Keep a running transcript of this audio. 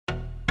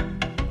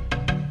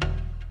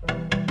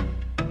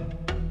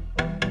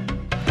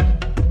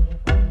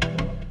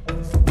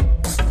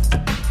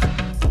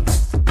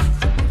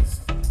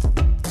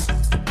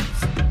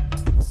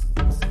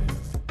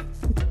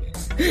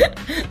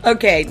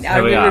Okay,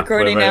 are we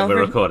recording now? We're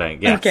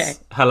recording, yes. Okay.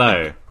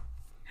 Hello.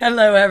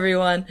 Hello,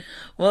 everyone.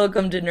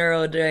 Welcome to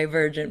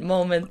Neurodivergent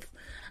Moments.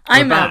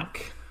 We're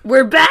back.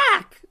 We're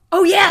back!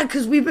 Oh, yeah,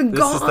 because we've been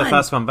gone. This is the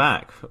first one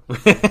back.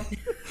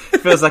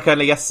 Feels like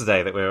only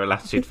yesterday that we were at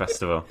Latitude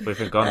Festival. We've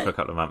been gone for a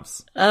couple of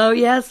months. Oh,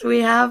 yes,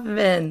 we have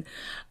been.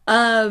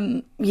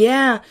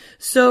 Yeah.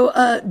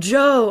 So,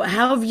 Joe,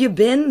 how have you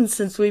been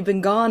since we've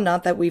been gone?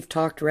 Not that we've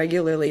talked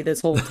regularly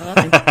this whole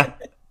time.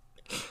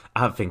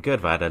 I've been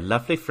good. I had a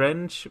lovely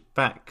fringe.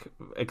 Back,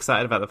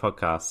 excited about the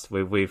podcast.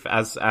 We've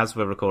as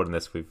we're recording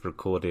this, we've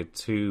recorded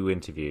 2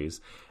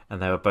 interviews,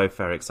 and they were both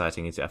very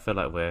exciting. I feel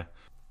like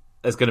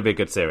it's going to be a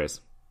good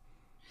series.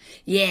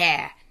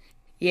 Yeah.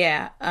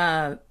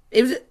 It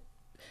was.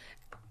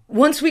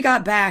 Once we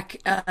got back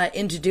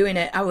into doing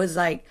it, I was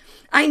like,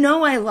 I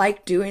know I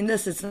like doing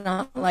this. It's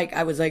not like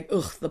I was like,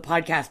 ugh, the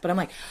podcast, but I'm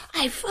like,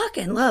 I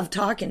fucking love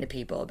talking to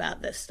people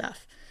about this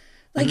stuff.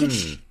 Like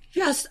it's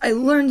just, I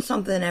learn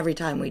something every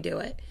time we do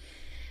it.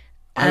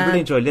 I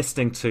really enjoy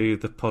listening to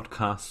the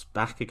podcast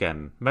back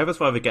again. Maybe that's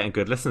why we're getting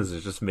good listeners,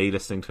 is just me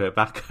listening to it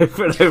back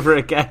over and over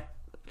again.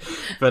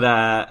 But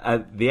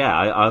yeah,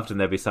 I often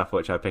there'll be stuff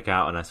which I pick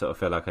out and I sort of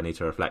feel like I need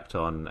to reflect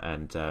on.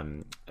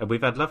 And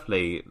we've had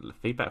lovely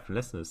feedback from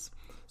listeners.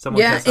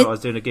 Someone said I was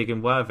doing a gig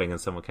in Worthing and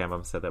someone came up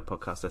and said they're a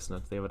podcast listener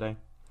the other day.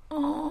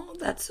 Oh,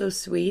 that's so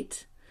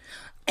sweet.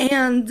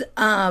 And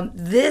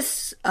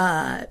this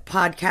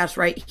podcast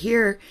right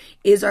here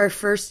is our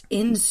first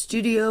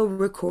in-studio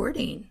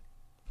recording.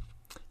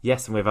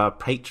 Yes, and we have our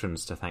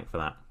patrons to thank for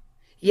that.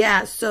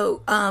 Yeah,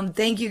 so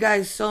thank you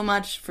guys so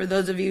much for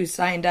those of you who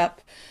signed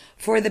up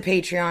for the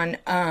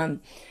Patreon.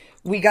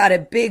 We got a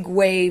big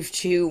wave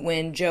too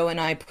when Joe and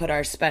I put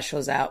our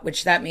specials out,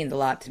 which that means a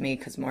lot to me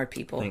because more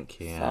people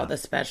saw the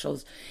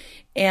specials.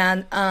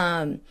 And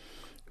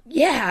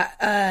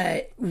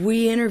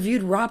we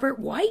interviewed Robert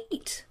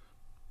White.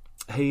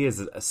 He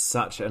is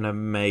such an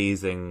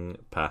amazing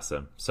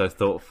person, so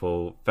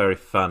thoughtful, very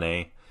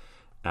funny,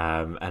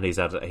 and he's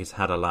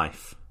had a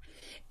life.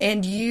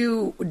 And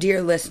you,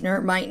 dear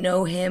listener, might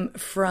know him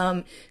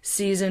from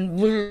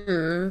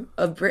season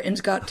of Britain's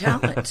Got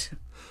Talent.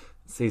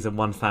 Season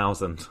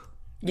 1000.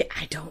 Yeah,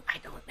 I don't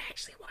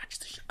actually watch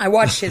the show. I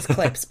watch his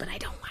clips, but I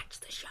don't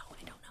watch the show.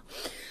 I don't know.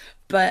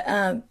 But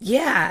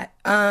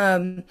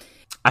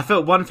I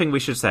felt one thing we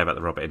should say about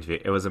the Robert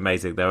interview. It was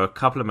amazing. There were a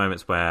couple of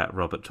moments where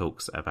Robert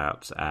talks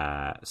about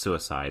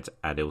suicide,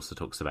 and he also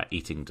talks about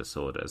eating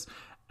disorders.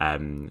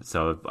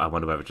 So I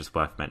wonder whether it's just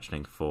worth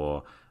mentioning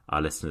for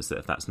our listeners that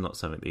if that's not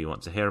something that you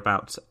want to hear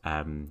about,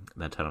 then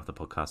turn off the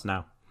podcast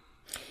now.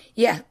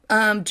 Yeah,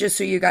 just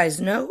so you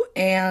guys know,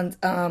 and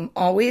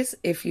always,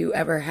 if you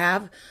ever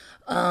have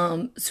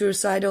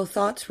suicidal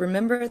thoughts,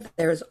 remember that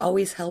there's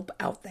always help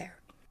out there.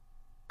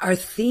 Our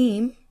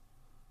theme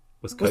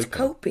was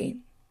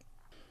coping.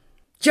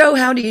 Joe,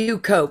 how do you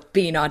cope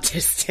being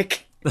autistic?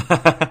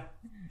 How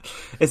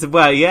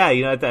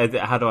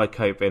do I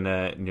cope in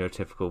a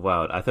neurotypical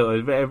world? I thought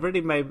it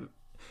really made...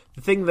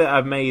 The thing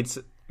that made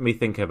me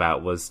think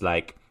about was,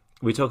 like,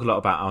 we talk a lot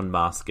about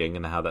unmasking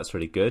and how that's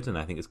really good, and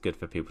I think it's good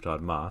for people to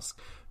unmask,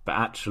 but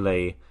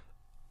actually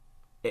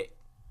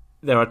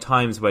there are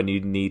times when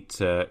you need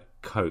to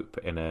cope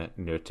in a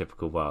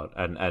neurotypical world,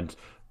 and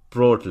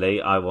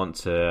broadly I want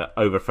to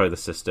overthrow the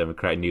system and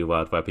create a new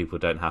world where people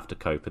don't have to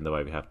cope in the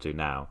way we have to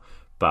now,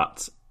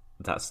 but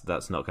that's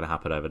not going to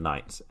happen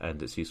overnight,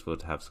 and it's useful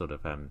to have sort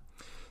of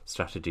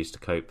strategies to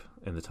cope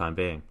in the time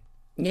being.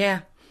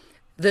 Yeah.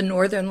 The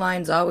Northern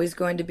Line's always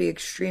going to be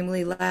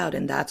extremely loud,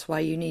 and that's why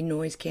you need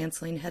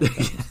noise-canceling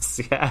headphones.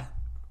 Yes,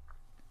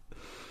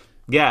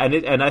 yeah,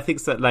 and I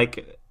think that,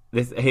 like,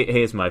 this.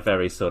 Here's my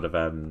very sort of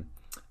that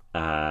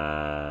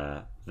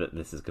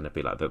this is going to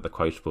be like the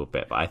quotable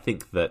bit, but I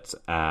think that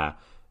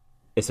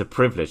it's a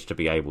privilege to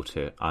be able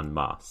to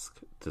unmask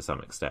to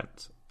some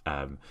extent.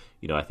 I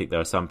think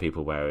there are some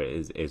people where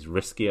it is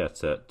riskier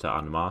to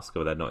unmask,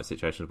 or they're not in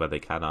situations where they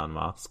can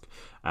unmask.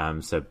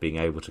 So being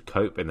able to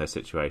cope in those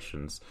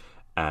situations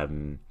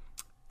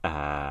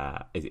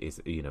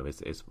is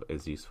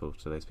useful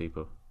to those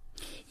people.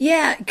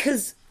 Yeah,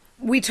 because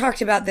we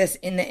talked about this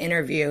in the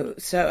interview,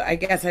 so I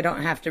guess I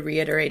don't have to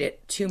reiterate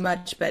it too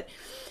much, but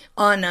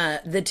on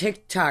the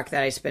TikTok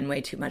that I spend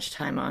way too much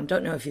time on,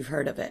 don't know if you've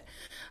heard of it,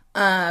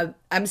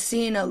 I'm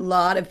seeing a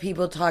lot of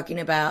people talking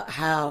about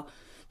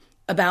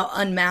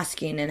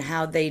unmasking and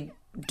how they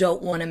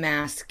don't want to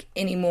mask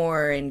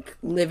anymore and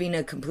living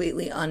a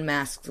completely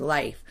unmasked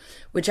life,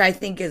 which I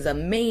think is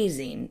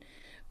amazing.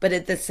 But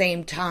at the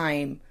same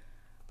time,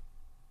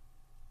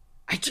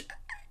 I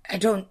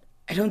don't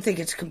think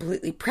it's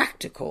completely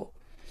practical.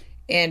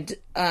 And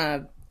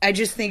I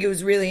just think it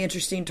was really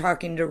interesting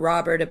talking to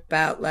Robert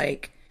about,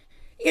 like,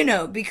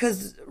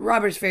 because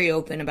Robert's very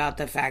open about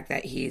the fact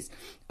that he's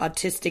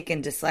autistic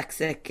and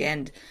dyslexic,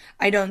 and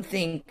I don't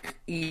think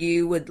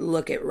you would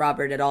look at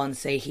Robert at all and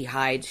say he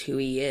hides who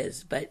he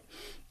is. But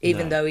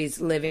even though he's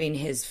living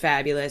his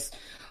fabulous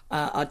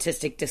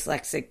autistic,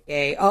 dyslexic,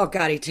 gay, oh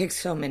God, he ticks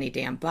so many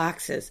damn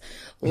boxes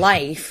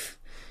life,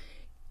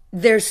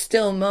 there's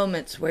still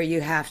moments where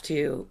you have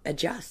to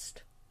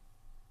adjust.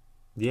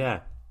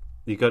 Yeah.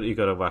 You got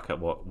to work out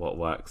what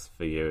works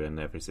for you in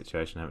every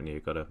situation, haven't you?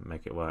 You've got to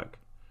make it work.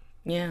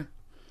 Yeah.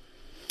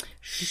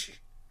 Should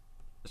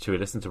we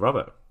listen to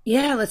Robert?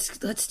 Yeah, let's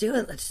do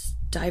it. Let's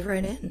dive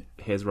right in.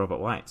 Here's Robert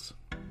White.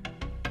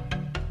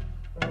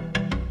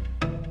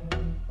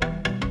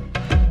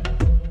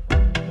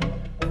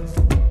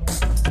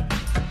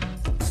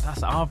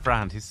 That's our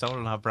brand. He's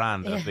stolen our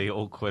brand of the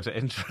awkward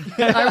intro.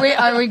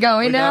 Are we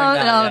going now?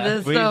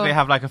 Yeah. We usually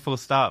have like a full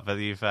start, but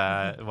you've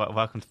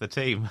welcome to the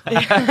team.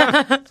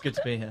 It's good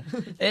to be here.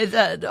 It's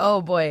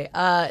oh boy,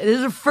 this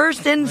is a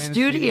first in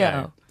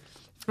studio.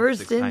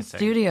 First in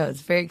studio.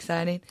 It's very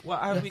exciting. Well,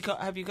 have you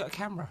got a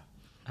camera?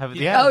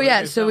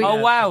 Yeah. So we.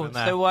 Oh wow!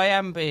 So I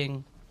am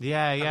being.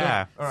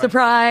 Yeah. Right.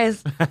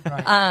 Surprise!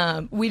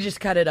 Right. We just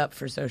cut it up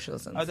for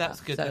socials and Oh, that's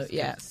stuff. good. So that's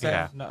yeah. good. So,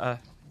 Yeah. not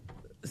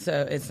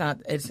So it's not.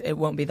 It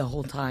won't be the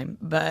whole time.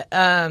 But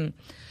Welcome,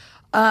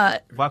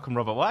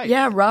 Robert White.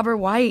 yeah, Robert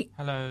White,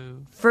 hello.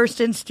 first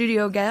in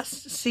studio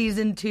guest,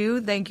 season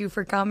 2. Thank you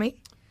for coming.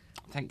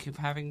 Thank you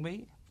for having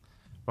me.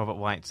 Robert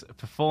White,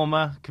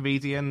 performer,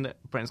 comedian,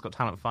 Britain's Got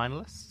Talent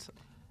finalist.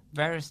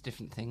 Various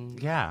different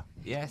things. Yeah.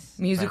 Yes.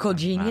 Musical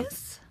Very nice,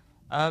 genius.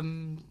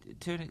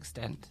 To an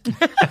extent.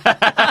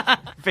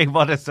 Being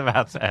modest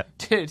about it.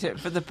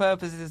 For the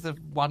purposes of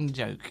one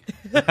joke.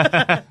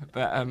 But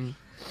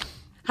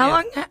How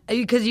long?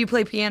 Because you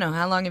play piano.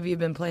 How long have you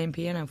been playing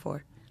piano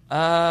for?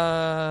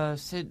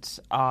 since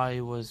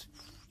I was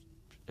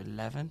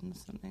 11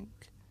 something.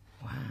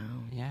 Wow.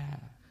 Yeah.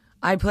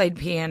 I played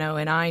piano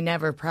and I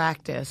never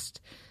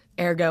practiced.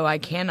 Ergo, I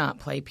cannot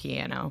play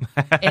piano.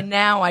 And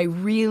now I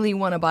really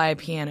want to buy a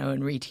piano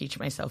and reteach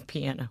myself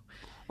piano.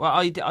 Well,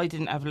 I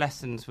didn't have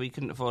lessons. We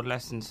couldn't afford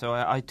lessons, so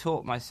I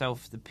taught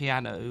myself the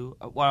piano.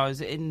 Well, I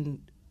was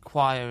in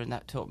choir, and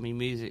that taught me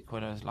music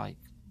when I was like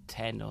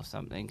 10 or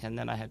something. And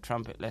then I had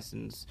trumpet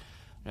lessons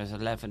when I was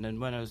 11. And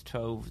when I was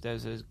 12, there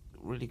was a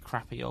really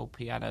crappy old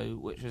piano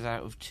which was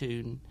out of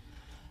tune,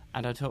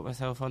 and I taught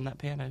myself on that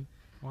piano.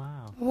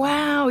 Wow.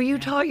 Wow, you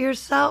taught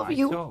yourself? I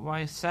taught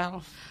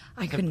myself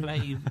to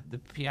play the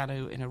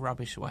piano in a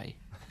rubbish way.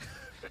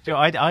 You know,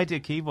 I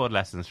did keyboard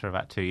lessons for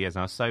about 2 years,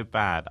 and I was so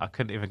bad I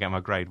couldn't even get my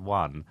grade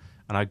 1.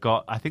 And I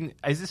got, I think,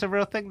 is this a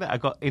real thing that I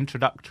got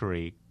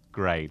introductory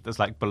grade that's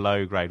like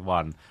below grade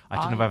 1? I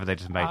don't know whether they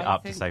just made it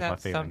up to save my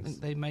feelings. I think that's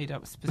something they made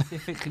up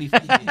specifically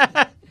for you.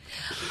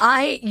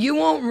 You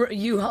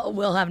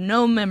will have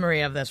no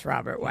memory of this,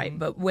 Robert White,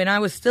 but when I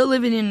was still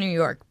living in New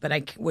York, but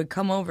I would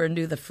come over and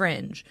do the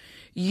Fringe,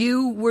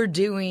 you were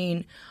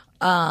doing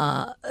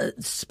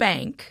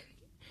Spank.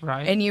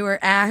 Right. And you were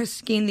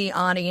asking the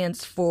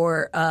audience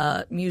for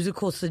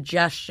musical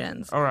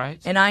suggestions. All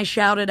right. And I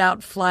shouted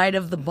out Flight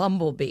of the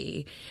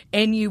Bumblebee.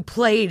 And you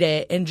played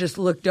it and just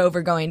looked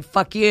over going,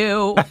 fuck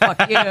you,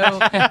 fuck you,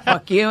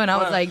 fuck you. And I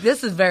was like,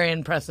 this is very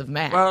impressive,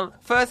 man. Well,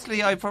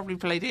 firstly, I probably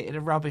played it in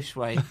a rubbish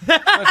way.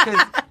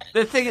 Because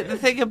the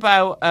thing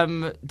about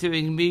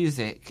doing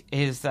music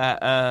is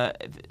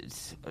that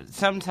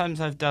sometimes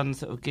I've done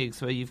sort of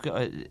gigs where you've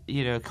got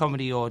a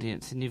comedy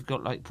audience and you've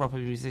got like proper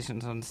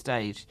musicians on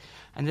stage.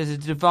 And there's a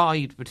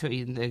divide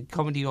between the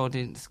comedy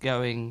audience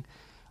going,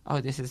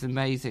 oh, this is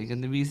amazing,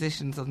 and the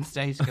musicians on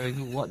stage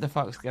going, what the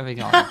fuck's going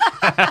on?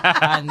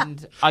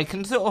 And I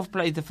can sort of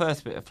play the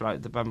first bit of Flight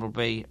of the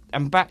Bumblebee.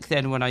 And back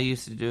then when I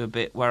used to do a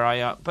bit where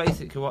I,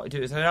 basically what I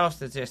do is I asked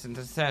the musicians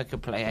to say I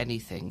could play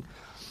anything.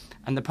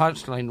 And the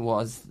punchline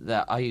was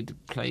that I'd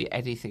play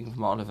anything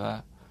from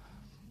Oliver.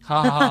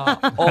 Ha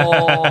ha.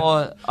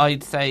 Or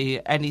I'd say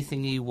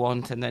anything you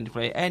want and then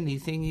play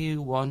anything you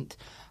want.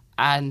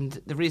 And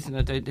the reason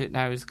I don't do it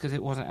now is because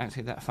it wasn't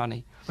actually that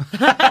funny.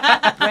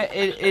 But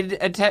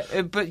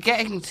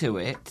getting to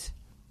it,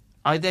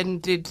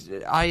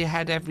 I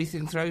had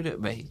everything thrown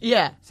at me.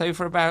 Yeah. So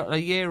for about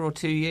a year or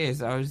 2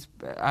 years, I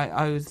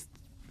was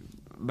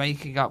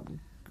making up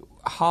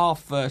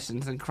half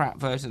versions and crap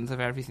versions of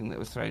everything that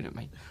was thrown at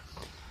me.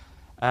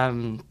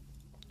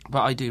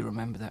 But I do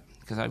remember that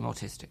because I'm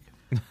autistic.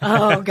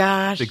 Oh,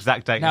 gosh. The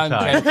exact date No, and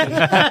I'm time.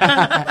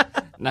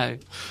 joking. No.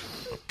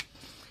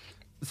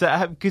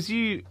 So, because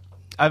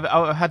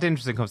I've had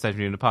interesting conversations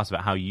with you in the past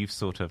about how you've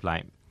sort of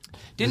like.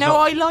 Do you know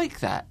I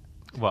like that?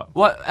 What?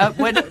 What?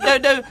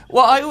 No.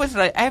 What I always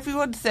like.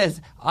 Everyone says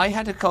I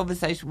had a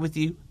conversation with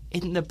you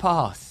in the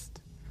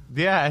past.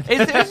 Yeah.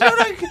 It's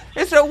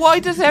not. Why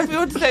does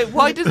everyone say?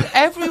 Why does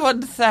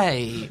everyone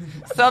say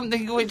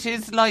something which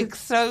is like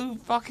so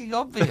fucking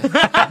obvious?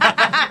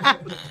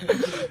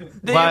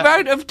 The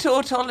amount of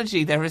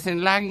tautology there is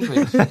in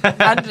language,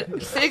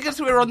 and seeing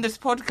as we're on this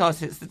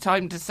podcast, it's the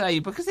time to say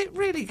because it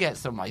really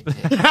gets on my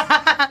tip.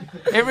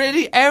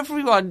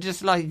 Everyone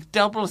just like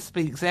double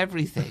speaks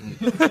everything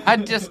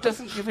and just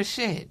doesn't give a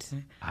shit.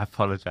 I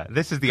apologise.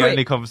 This is the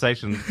only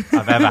conversation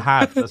I've ever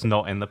had that's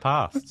not in the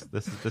past.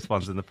 This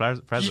one's in the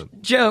present.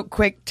 Joe,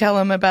 quick, tell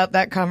him about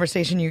that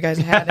conversation you guys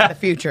had in the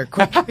future.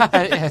 Quick.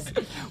 Yes.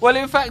 Well,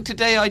 in fact,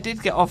 today I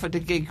did get offered a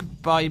gig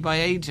by my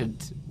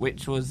agent,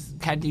 which was,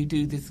 can you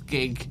do this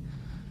gig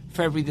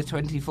February the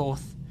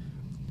 24th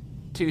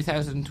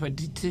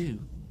 2022.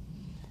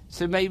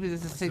 So maybe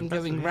there's a thing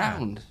going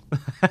round.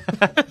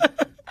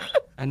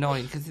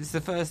 Annoying, because it's the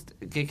first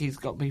gig he's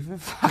got me for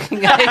fucking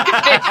ages.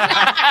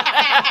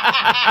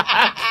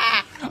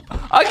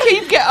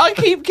 I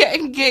keep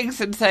getting gigs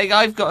and saying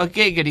I've got a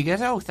gig, and he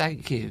goes, "Oh,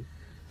 thank you."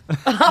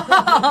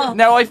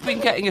 No, I've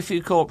been getting a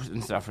few corporates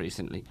and stuff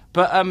recently,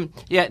 but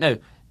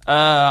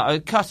I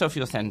cut off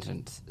your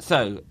sentence.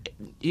 So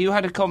you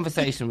had a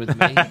conversation with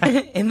me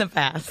in the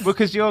past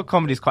because your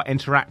comedy is quite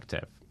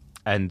interactive.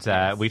 And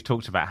we've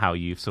talked about how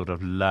you've sort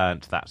of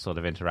learnt that sort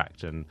of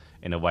interaction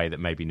in a way that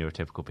maybe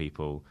neurotypical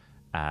people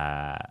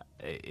learn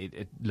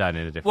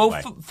in a different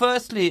way. Well,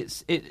 firstly,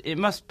 it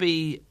must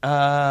be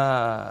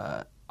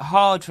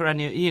hard for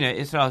any...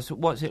 it's like,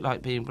 what's it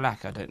like being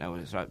black? I don't know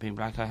what it's like being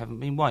black. I haven't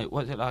been white.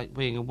 What's it like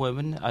being a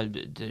woman? I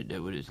don't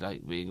know what it's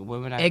like being a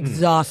woman.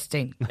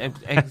 Exhausting.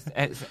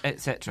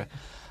 Etc.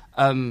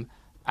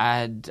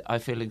 And I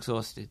feel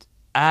exhausted.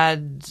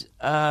 And...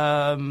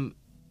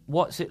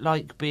 what's it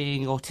like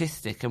being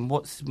autistic, and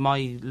what's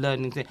my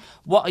learning thing?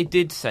 What I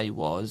did say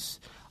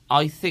was,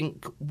 I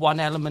think one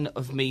element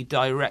of me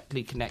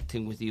directly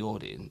connecting with the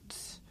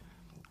audience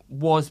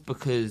was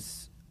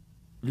because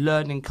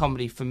learning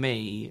comedy for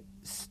me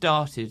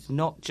started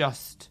not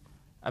just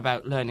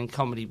about learning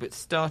comedy, but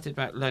started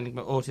about learning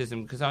about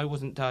autism, because I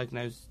wasn't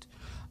diagnosed.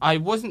 I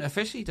wasn't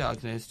officially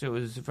diagnosed. It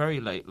was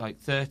very late, like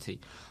 30.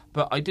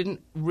 But I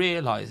didn't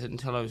realise it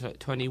until I was like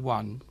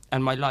 21,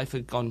 and my life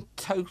had gone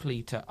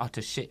totally to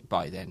utter shit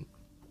by then.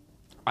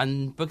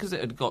 And because it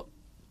had got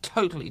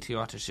totally to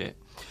utter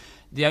shit,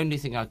 the only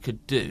thing I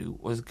could do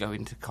was go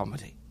into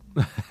comedy.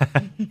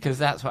 Because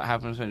that's what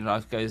happens when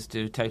life goes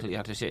to totally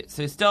utter shit.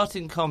 So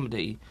starting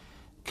comedy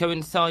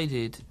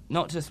coincided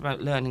not just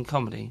about learning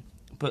comedy,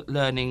 but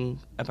learning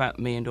about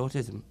me and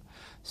autism.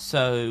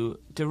 So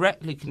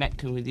directly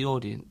connecting with the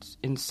audience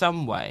in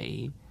some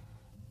way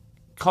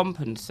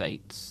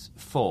compensates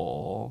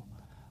for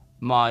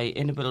my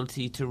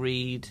inability to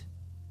read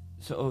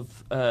sort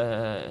of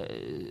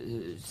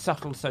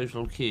subtle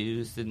social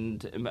cues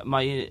and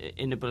my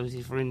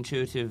inability for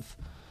intuitive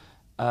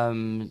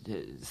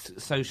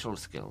social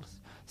skills.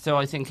 So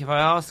I think if I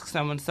ask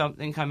someone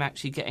something, I'm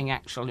actually getting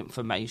actual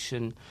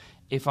information.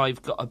 If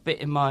I've got a bit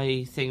in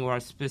my thing where I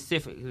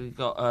specifically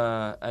got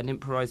an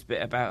improvised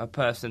bit about a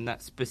person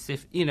that's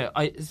specific,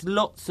 there's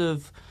lots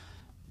of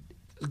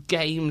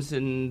games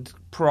and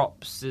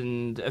props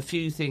and a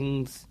few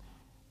things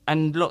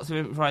and lots of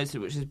improvised,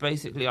 which is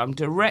basically I'm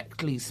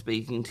directly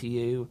speaking to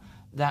you.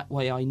 That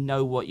way I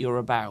know what you're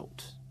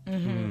about,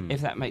 if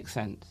that makes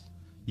sense.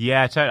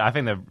 Yeah, totally.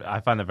 I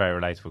find that very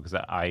relatable, because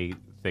I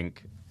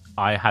think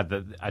I had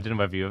I don't know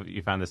whether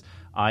you found this.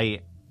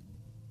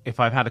 If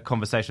I've had a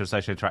conversation or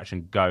social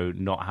interaction go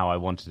not how I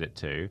wanted it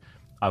to,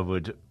 I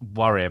would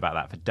worry about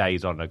that for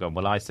days on. I go,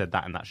 well, I said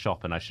that in that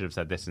shop, and I should have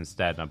said this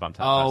instead, and I bumped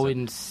out. Oh,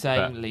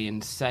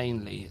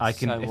 insanely! I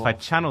can, if I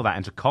channel that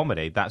into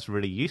comedy, that's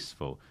really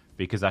useful,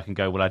 because I can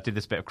go, well, I did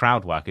this bit of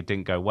crowd work, it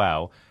didn't go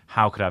well.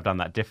 How could I have done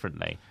that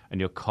differently?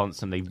 And you're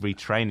constantly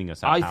retraining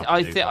yourself.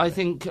 I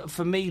think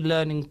for me,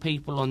 learning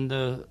people on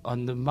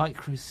the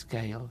micro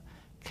scale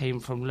came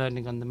from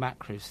learning on the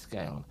macro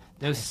scale.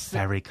 It's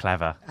very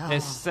clever. I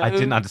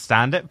didn't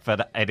understand it,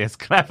 but it is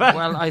clever.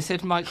 Well, I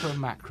said micro and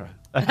macro.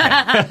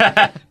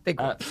 Big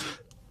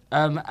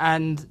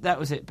and that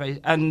was it.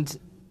 And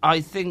I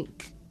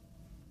think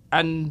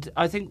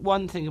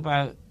one thing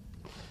about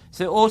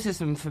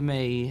autism for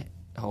me,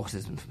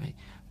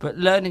 but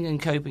learning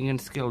and coping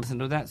and skills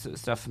and all that sort of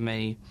stuff for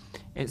me,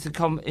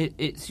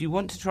 it's you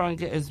want to try and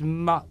get as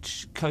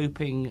much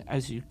coping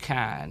as you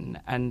can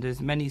and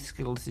as many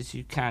skills as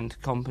you can to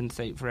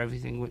compensate for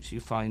everything which you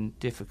find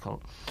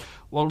difficult,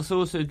 whilst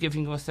also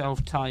giving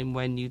yourself time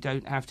when you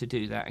don't have to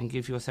do that, and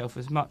give yourself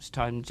as much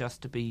time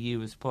just to be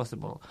you as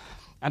possible.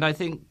 And I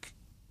think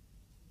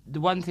the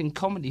one thing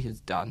comedy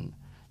has done,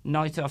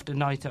 night after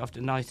night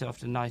after night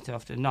after night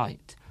after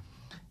night,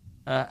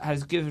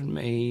 has given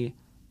me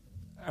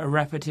a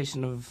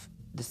repetition of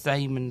the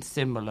same and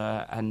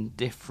similar and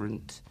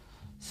different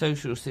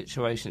social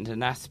situations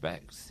and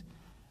aspects,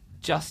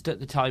 just at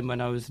the time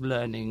when I was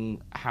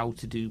learning how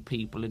to do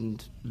people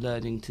and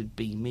learning to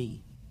be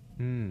me.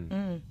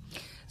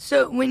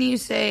 So when you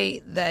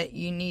say that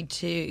you need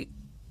to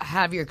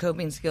have your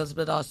coping skills,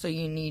 but also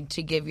you need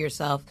to give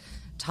yourself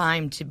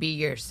time to be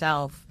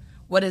yourself,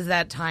 what does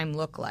that time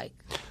look like?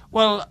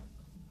 Well,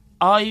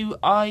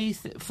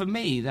 for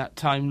me, that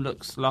time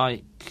looks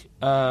like...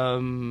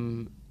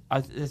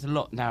 there's a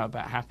lot now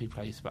about Happy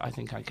Place, but I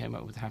think I came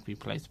up with Happy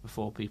Place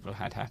before people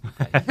had Happy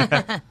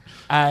Place.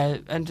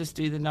 And just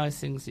do the nice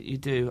things that you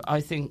do. I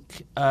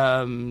think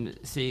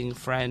seeing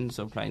friends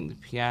or playing the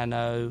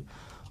piano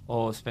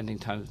or spending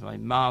time with my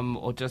mum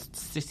or just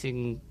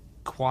sitting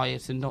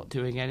quiet and not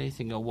doing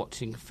anything or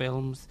watching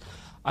films.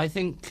 I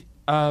think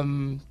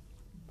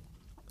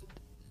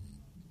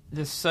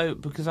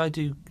because I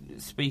do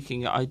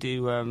speaking, I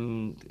do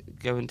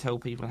go and tell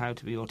people how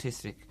to be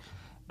autistic.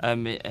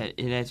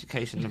 In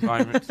education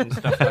environments and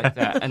stuff like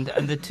that. And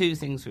the two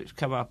things which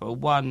come up are,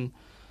 one,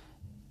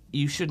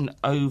 you shouldn't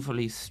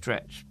overly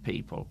stretch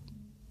people.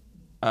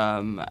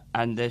 And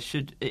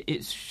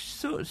it's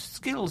sort of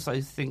skills,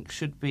 I think,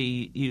 should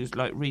be used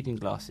like reading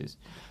glasses.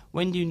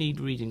 When you need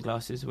reading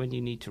glasses, when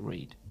you need to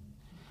read.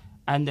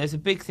 And there's a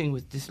big thing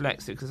with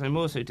dyslexic, because I'm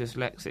also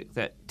dyslexic,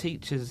 that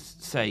teachers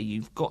say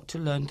you've got to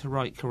learn to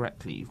write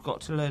correctly. You've got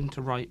to learn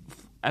to write,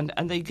 and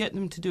they get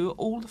them to do it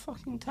all the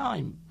fucking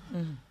time.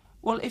 Mm.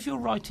 Well, if you're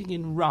writing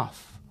in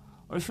rough,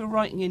 or if you're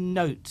writing in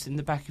notes in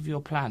the back of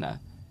your planner,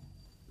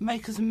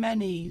 make as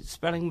many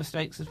spelling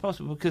mistakes as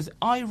possible, because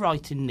I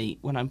write in neat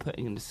when I'm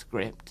putting in a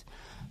script,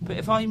 but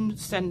if I'm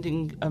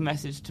sending a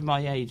message to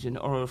my agent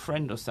or a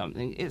friend or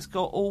something, it's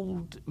got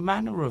all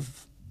manner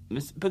of...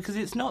 because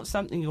it's not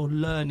something you're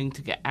learning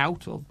to get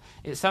out of.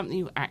 It's something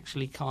you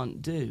actually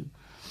can't do.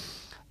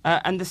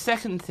 And the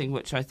second thing,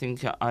 which I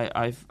think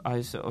I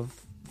sort of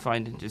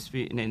find in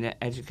disputing in an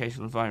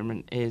educational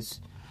environment, is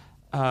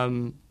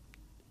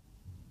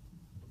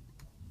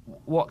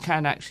what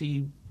can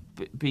actually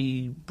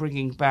be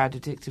bringing bad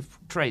addictive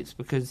traits.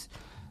 Because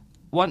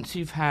once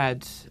you've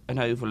had an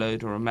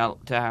overload or a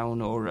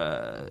meltdown or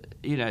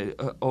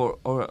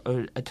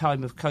a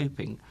time of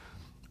coping,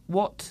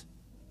 what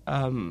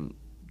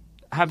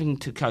having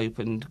to cope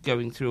and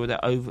going through all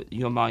that over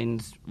your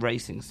mind's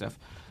racing stuff,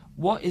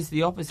 what is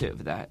the opposite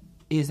of that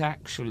is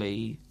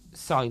actually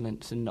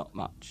silence and not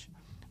much.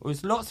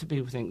 Whereas lots of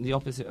people think the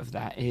opposite of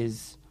that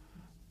is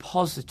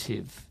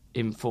positive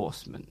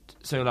enforcement.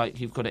 So like,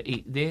 you've got to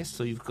eat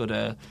this, or you've got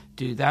to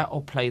do that,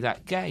 or play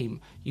that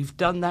game. You've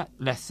done that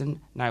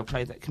lesson, now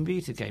play that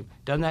computer game.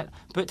 Done that.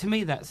 But to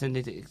me, that's an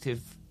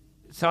addictive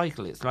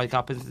cycle. It's like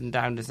uppers and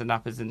downers and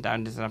uppers and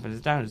downers and uppers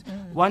and downers.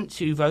 Mm.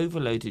 Once you've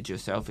overloaded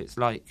yourself, it's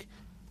like,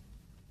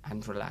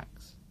 and relax.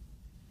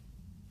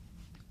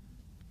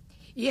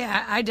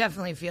 Yeah, I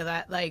definitely feel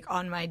that. Like,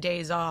 on my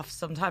days off,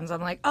 sometimes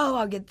I'm like, oh,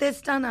 I'll get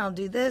this done, I'll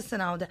do this,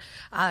 and I'll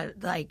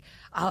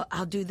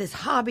do this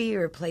hobby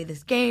or play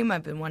this game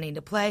I've been wanting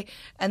to play.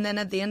 And then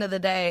at the end of the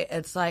day,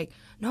 it's like,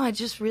 no, I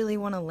just really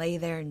want to lay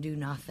there and do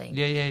nothing.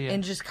 Yeah.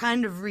 And just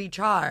kind of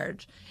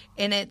recharge.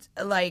 And it's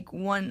like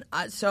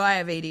so I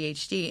have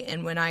ADHD,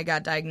 and when I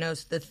got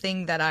diagnosed, the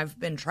thing that I've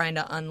been trying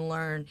to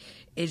unlearn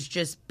is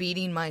just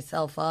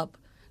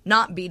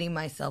not beating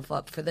myself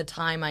up for the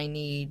time I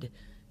need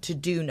to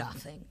do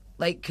nothing.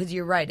 Like, because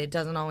you're right, it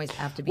doesn't always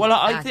have to be. Well,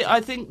 I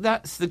think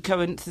that's the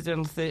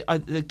coincidental thing,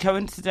 the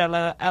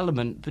coincidental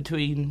element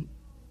between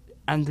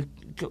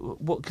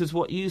because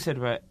what you said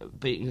about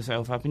beating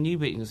yourself up and you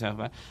beating yourself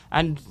up,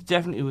 and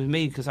definitely with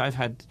me, because I've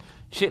had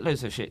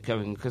shitloads of shit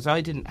going, because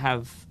I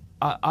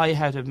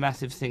had a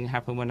massive thing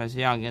happen when I was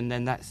young, and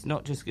then that's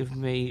not just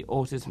given me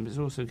autism, it's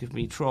also given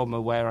me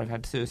trauma where I've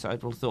had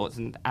suicidal thoughts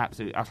and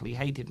absolutely, utterly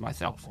hated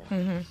myself.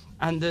 Mm-hmm.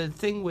 And the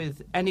thing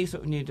with any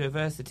sort of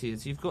neurodiversity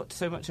is you've got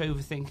so much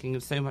overthinking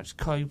and so much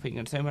coping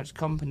and so much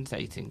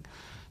compensating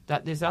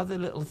that this other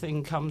little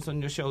thing comes on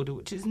your shoulder,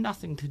 which is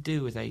nothing to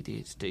do with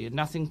ADHD and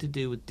nothing to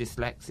do with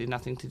dyslexia,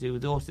 nothing to do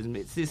with autism.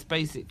 It's this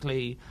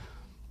basically,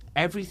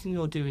 everything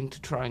you're doing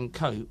to try and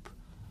cope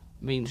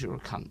means you're a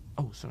cunt.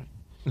 Oh, sorry.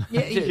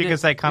 Yeah, you can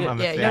say cunt on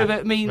this. No, but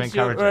it means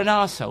you're an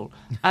arsehole.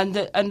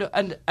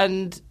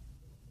 And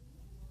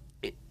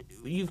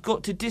you've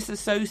got to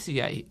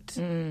disassociate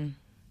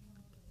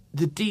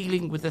the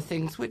dealing with the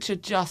things which are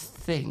just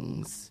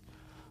things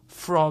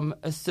from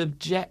a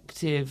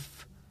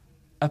subjective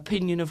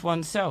opinion of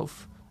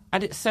oneself.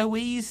 And it's so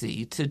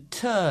easy to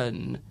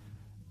turn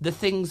the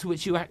things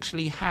which you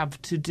actually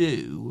have to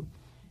do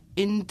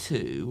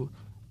into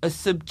a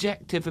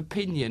subjective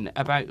opinion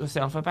about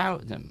yourself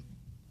about them.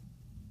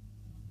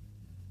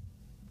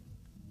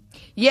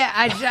 Yeah,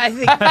 I think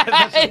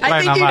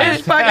you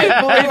just fucking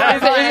blew my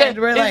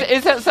mind.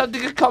 Is that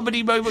something a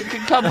comedy moment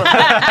can cover?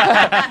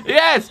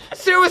 Yes,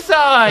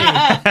 suicide.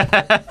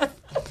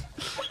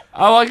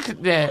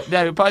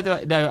 No. By the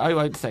way, no, I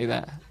won't say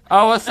that.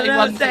 I'll say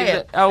one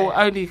thing.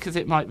 Only because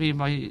it might be in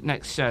my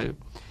next show.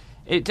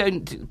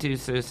 Don't do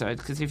suicide,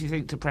 because if you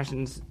think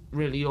depression's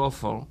really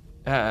awful,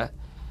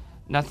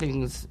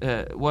 nothing's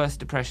worse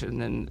depression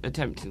than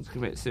attempting to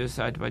commit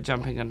suicide by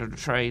jumping under a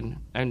train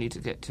only to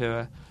get to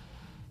a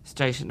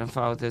station and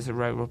find there's a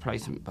row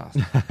replacement bus.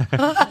 So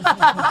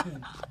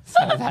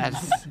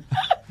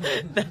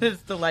that is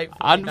delightful.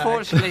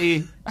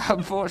 Unfortunately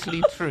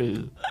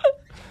true.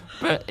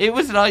 But it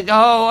was like,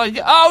 no!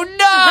 No!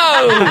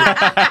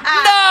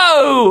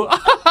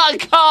 I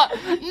can't,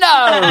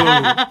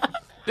 no!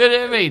 You know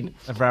what I mean?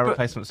 A row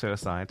replacement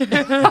suicide.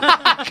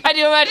 Can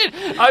you imagine?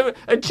 I'm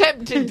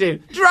attempting to.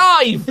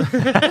 Drive!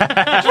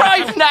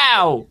 Drive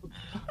now!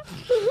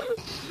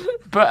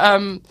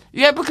 But,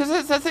 because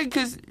that's the thing,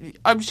 because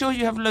I'm sure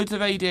you have loads of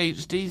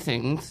ADHD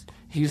things,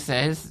 he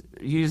says,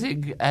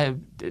 using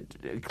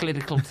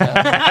clinical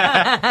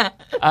terms.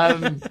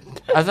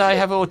 As I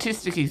have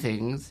autistic-y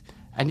things,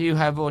 and you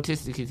have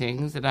autistic-y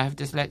things, and I have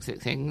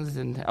dyslexic things,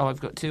 and,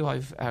 I've got two,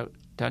 I've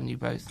outdone you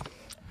both.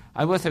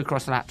 I'm also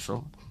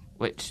cross-lateral,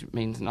 which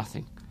means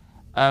nothing.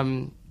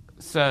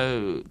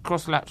 So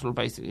cross-lateral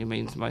basically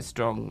means my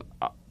strong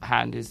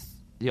hand is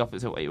the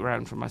opposite way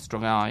around from my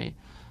strong eye,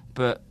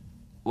 but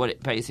what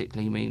it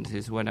basically means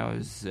is when I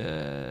was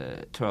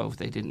 12,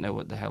 they didn't know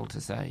what the hell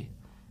to say.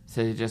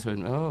 So they just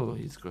went, oh,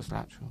 he's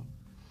cross-lateral.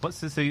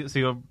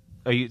 you're...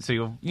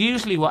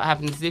 Usually what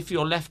happens is if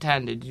you're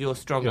left-handed, your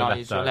strong eye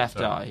is your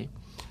left eye.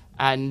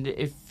 And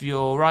if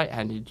you're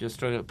right-handed, you're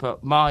strong.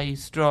 But my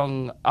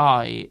strong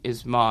eye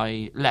is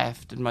my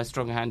left and my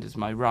strong hand is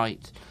my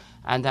right.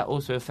 And that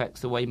also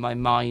affects the way my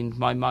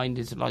mind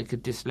is like a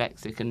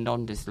dyslexic and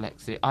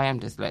non-dyslexic. I am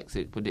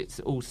dyslexic, but it's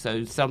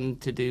also something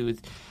to do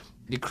with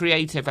the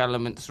creative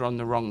elements are on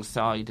the wrong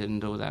side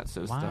and all that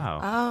sort of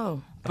stuff.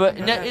 Oh. But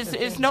no,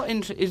 it's not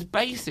it's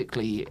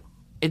basically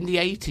in the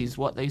 80s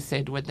what they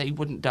said when they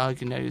wouldn't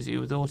diagnose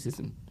you with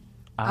autism.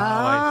 Oh,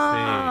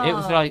 I see.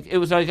 It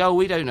was like, oh,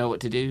 we don't know what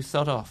to do,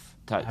 sod off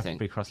type Have thing. to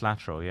be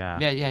cross-lateral, yeah.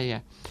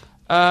 Yeah.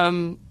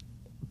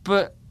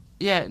 But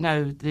yeah,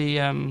 no,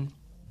 the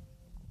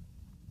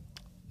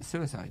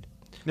suicide.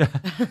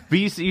 But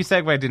you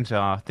segued into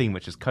our theme,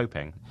 which is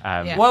coping.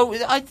 Well,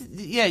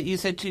 you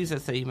said choose a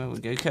theme and we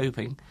go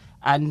coping.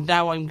 And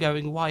now I'm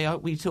going, why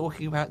aren't we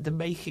talking about the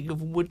making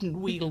of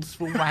wooden wheels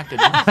for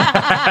wagons?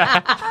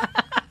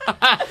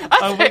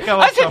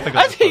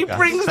 As he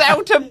brings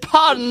out a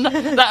pun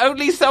that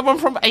only someone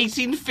from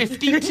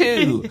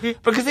 1852.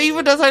 Because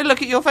even as I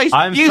look at your face,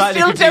 you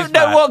still don't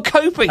know what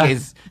coping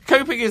is.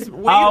 Coping is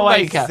wheel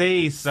maker. I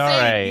see.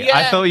 Sorry. Yeah.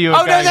 I thought you were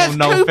going that's on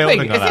Noel coping.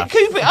 Fielding on Is it us.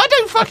 coping? I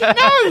don't fucking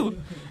know.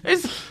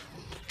 It's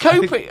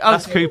coping.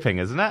 That's coping,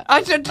 isn't it?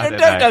 I don't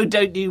know.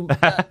 Don't you?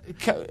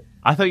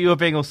 I thought you were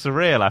being all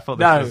surreal. I thought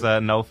this was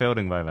a Noel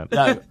Fielding moment.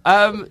 No.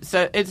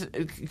 So it's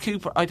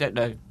Cooper. I don't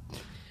know.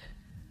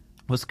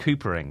 Was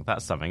coopering?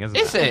 That's something, isn't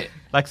it? Is it?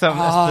 Like the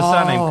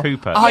surname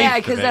Cooper. Yeah,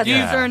 because that's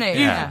his surname.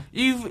 Yeah.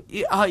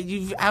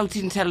 You've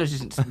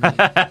out-intelligenced me.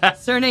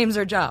 Surnames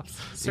are jobs.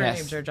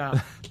 Surnames are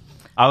jobs.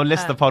 I'll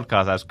list the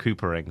podcast as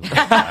coopering.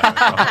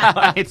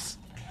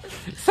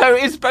 So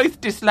it's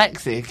both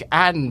dyslexic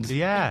and...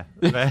 Yeah.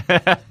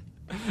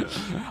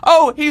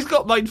 Oh, he's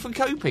got mine for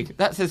coping.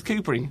 That says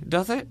coopering,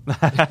 does it?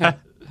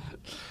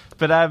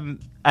 But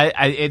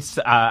it's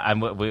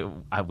and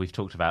we've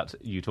talked about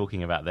you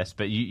talking about this,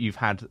 but you've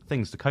had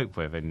things to cope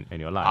with in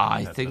your life.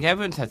 I think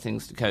everyone's had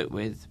things to cope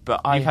with,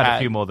 but you've had a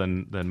few more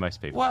than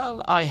most people.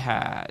 Well, I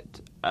had.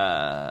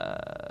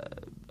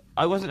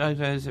 I wasn't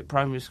diagnosed at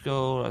primary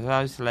school. I was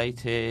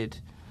isolated.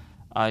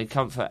 I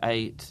comfort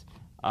 8.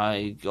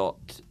 I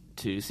got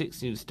to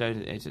 16 stone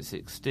at the age of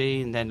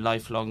 16. Then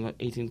lifelong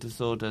eating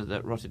disorder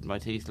that rotted my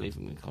teeth,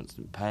 leaving me in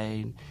constant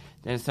pain.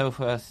 Then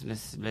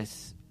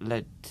self-worthlessness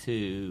led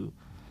to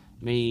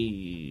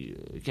me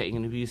getting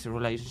an abusive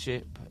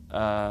relationship.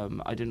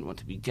 I didn't want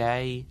to be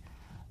gay,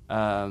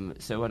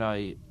 so when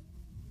I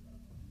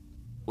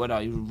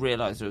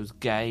realised I was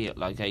gay at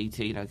like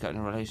 18, I got in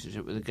a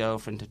relationship with a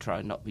girlfriend to try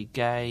and not be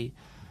gay,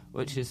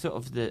 which is sort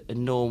of a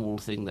normal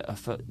thing that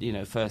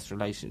first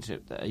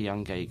relationship that a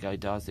young gay guy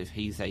does if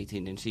he's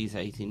 18 and she's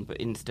 18. But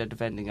instead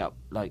of ending up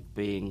like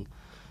being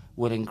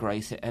Will and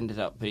Grace, it ended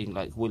up being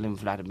like Will and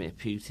Vladimir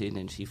Putin,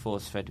 and she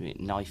force-fed me at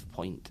knife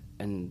point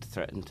and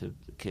threatened to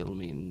kill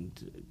me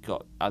and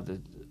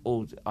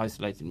all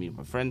isolated me from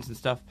my friends and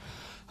stuff.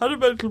 Had a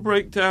mental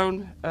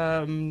breakdown,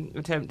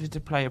 attempted to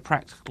play a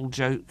practical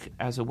joke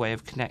as a way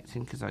of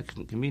connecting because I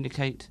couldn't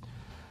communicate.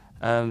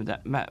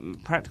 That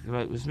practical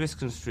joke was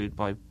misconstrued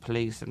by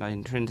police, and I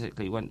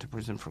intrinsically went to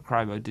prison for a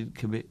crime I didn't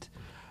commit,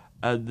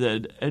 and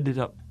then ended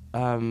up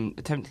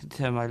attempting to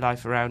turn my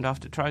life around.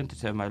 After trying to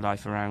turn my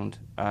life around,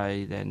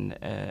 I then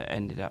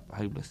ended up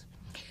homeless.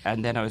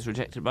 And then I was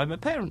rejected by my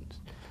parents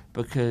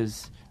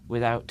because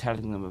without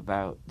telling them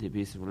about the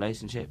abusive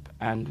relationship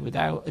and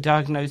without a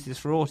diagnosis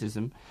for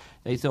autism,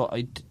 they thought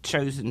I'd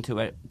chosen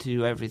to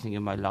do everything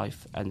in my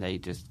life, and they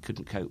just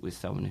couldn't cope with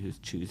someone who's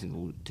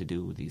choosing to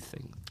do all these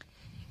things.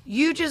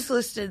 You just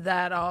listed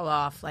that all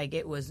off like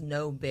it was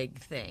no big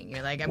thing.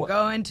 You're like, I'm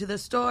going to the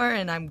store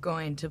and I'm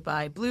going to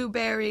buy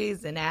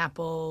blueberries and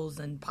apples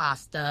and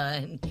pasta,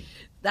 and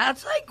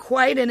that's like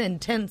quite an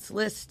intense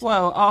list.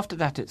 Well, after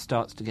that it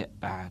starts to get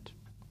bad.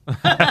 But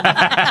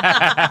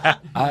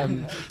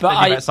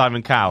about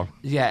Simon Cowell.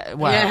 Yeah,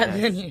 well,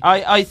 yeah.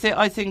 I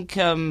think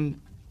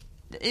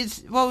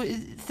it's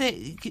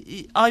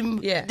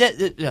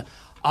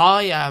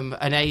I am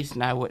an age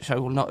now which I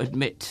will not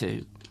admit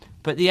to.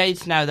 But the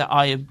age now that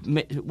I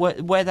admit,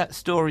 where that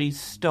story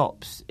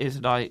stops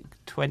is like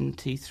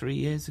 23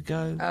 years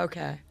ago.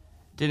 Okay.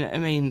 Do you know what I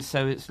mean?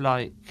 So it's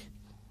like...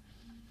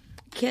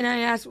 Can I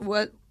ask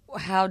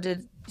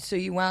so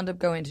you wound up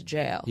going to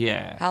jail?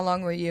 Yeah. How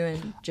long were you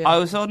in jail? I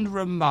was on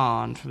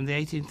remand from the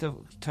 18th of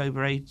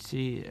October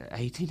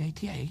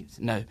 1888?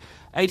 No.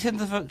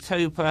 18th of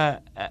October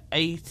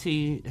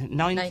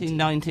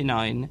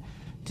 1999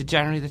 to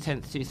January the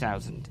 10th,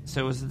 2000.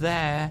 So I was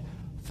there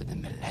for the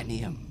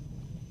millennium.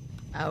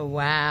 Oh,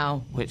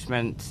 wow. Which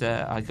meant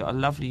I got a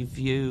lovely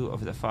view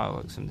of the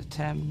fireworks from the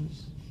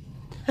Thames.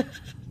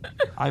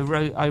 I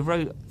wrote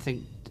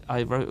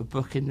a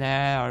book in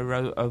there. I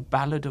wrote a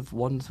ballad of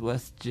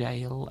Wandsworth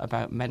Jail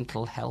about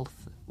mental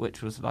health,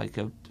 which was like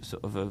a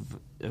sort of a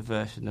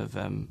version of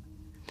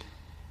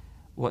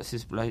What's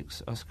His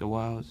Blokes, Oscar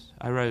Wilde's.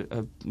 I wrote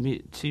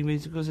 2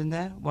 musicals in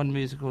there. One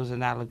musical was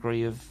an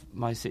allegory of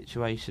my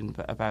situation,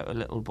 but about a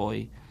little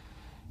boy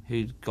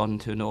who'd gone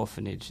to an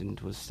orphanage and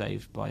was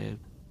saved by a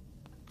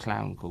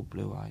clown called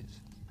Blue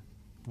Eyes.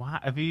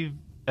 What have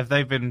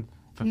they been?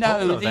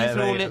 No, these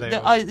are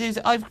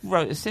all. I've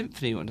wrote a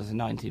symphony when I was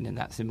 19, and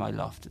that's in my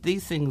loft.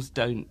 These things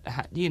don't,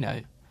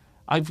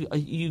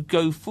 you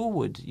go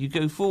forward. You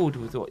go forward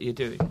with what you're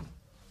doing.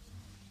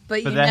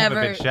 But you they haven't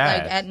never, been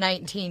shared. like at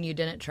 19, you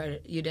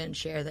didn't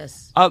share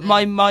this.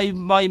 My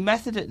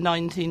method at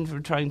 19 for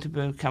trying to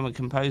become a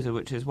composer,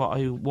 which is what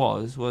I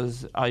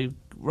was I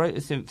wrote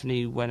a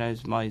symphony when I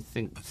was my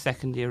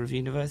second year of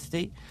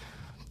university,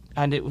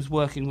 and it was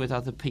working with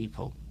other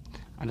people,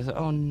 and I thought,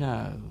 oh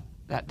no,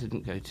 that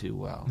didn't go too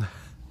well.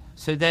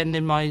 So then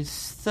in my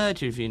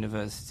third year of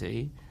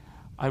university,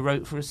 I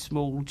wrote for a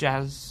small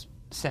jazz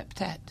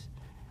septet,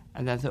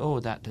 and then I thought, oh,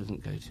 that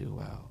doesn't go too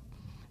well.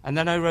 And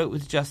then I wrote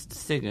with just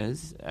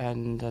singers,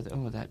 and I thought,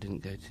 oh, that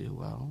didn't go too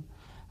well.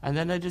 And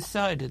then I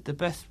decided the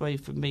best way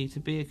for me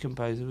to be a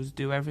composer was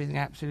do everything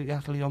absolutely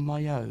utterly on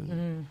my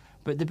own.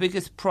 But the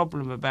biggest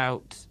problem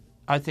about,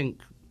 I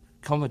think,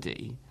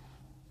 comedy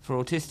for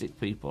autistic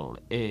people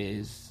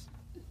is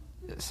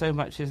so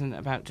much isn't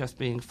about just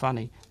being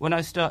funny. When I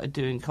started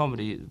doing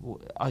comedy,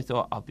 I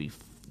thought I'll be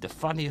the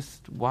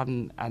funniest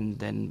one, and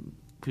then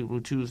people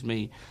will choose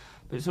me.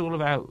 But it's all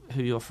about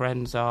who your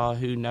friends are,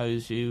 who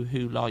knows you,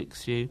 who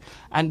likes you.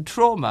 And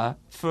trauma,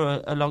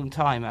 for a long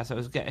time, as I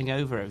was getting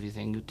over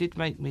everything, did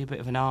make me a bit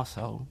of an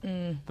arsehole.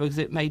 Because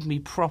it made me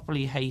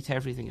properly hate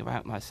everything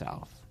about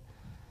myself.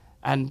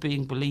 And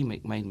being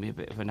bulimic made me a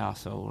bit of an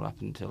arsehole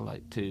up until,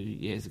 2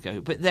 years ago.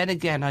 But then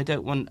again, I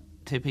don't want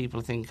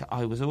people to think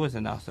I was always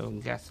an arsehole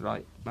and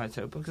gaslight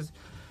myself. Because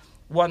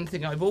one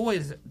thing I've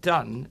always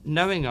done,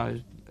 knowing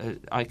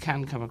I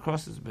can come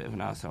across as a bit of an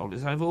arsehole,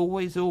 is I've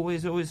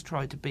always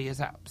tried to be as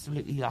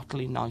absolutely,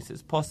 utterly nice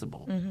as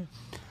possible.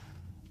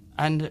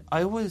 And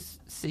I always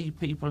see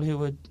people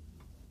who are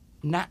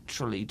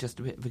naturally just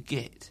a bit of a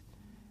git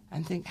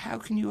and think, how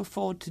can you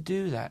afford to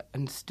do that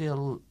and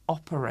still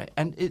operate?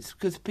 And it's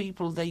because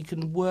they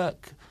can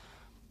work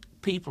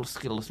people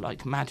skills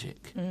like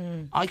magic.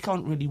 I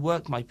can't really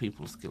work my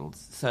people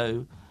skills,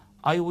 so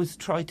I always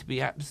try to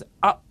be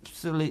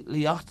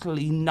absolutely,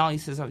 utterly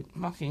nice as I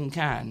fucking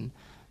can,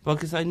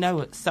 because I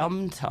know at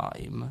some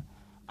time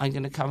I'm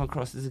going to come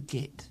across as a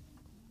git.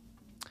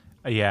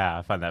 Yeah,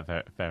 I find that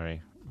very,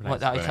 very... What,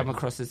 that I come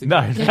across as a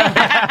No. git?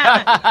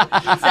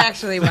 That's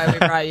actually why we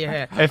brought you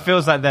here. It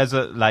feels like there's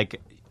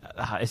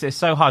it's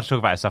so hard to talk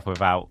about stuff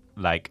without,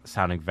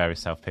 sounding very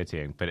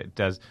self-pitying, but it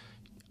does...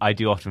 I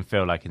do often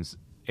feel like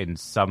in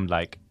some,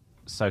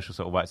 social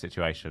sort of work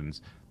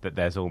situations that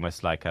there's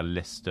almost, a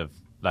list of...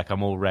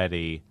 I'm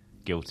already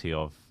guilty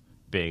of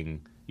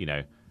being,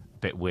 a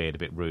bit weird, a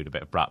bit rude, a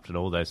bit abrupt, and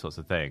all those sorts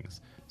of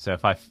things. So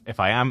if I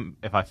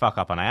fuck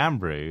up and I am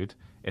rude,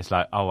 it's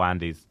like, oh,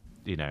 Andy's,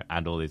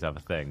 and all these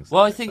other things.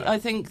 Well, I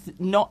think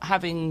not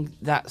having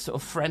that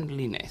sort of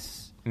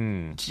friendliness,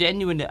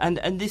 genuine,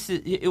 and this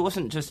is, it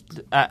wasn't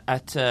just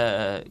at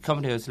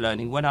comedy I was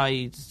learning. When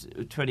I was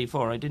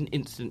 24, I didn't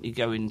instantly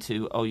go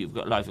into, oh, you've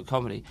got life of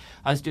comedy.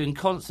 I was doing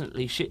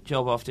constantly shit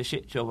job after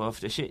shit job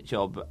after shit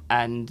job,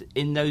 and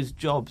in those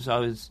jobs I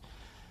was...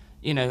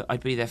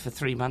 I'd be there for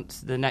 3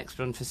 months, the next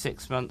one for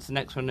 6 months, the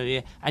next one a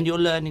year, and you're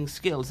learning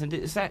skills. And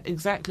it's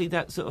exactly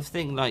that sort of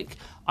thing.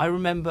 I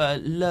remember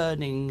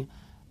learning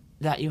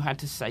that you had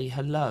to say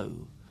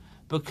hello,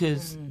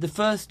 because the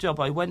first job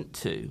I went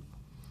to,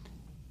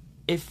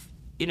 if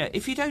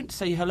you don't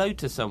say hello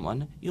to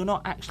someone, you're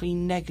not actually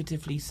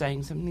negatively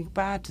saying something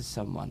bad to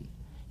someone.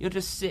 You're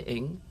just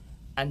sitting,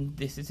 and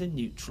this is a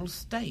neutral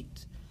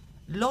state.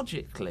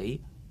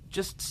 Logically,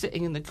 just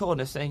sitting in the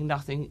corner saying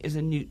nothing is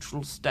a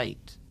neutral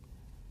state.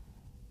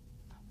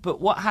 But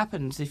what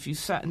happens if you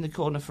sat in the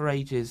corner for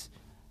ages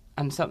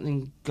and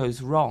something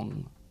goes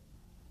wrong?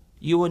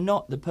 You are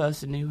not the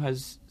person who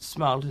has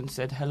smiled and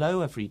said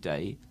hello every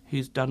day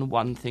who's done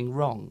one thing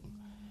wrong.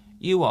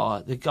 You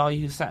are the guy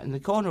who sat in the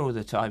corner all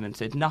the time and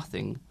said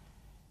nothing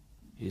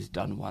who's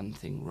done one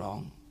thing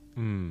wrong.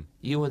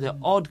 You are the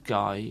odd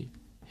guy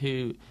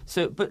who...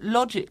 But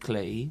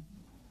logically,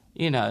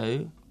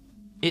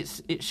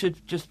 it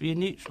should just be a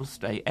neutral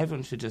state.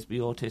 Everyone should just be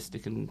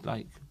autistic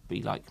and,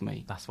 be like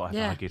me. That's what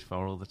I've argued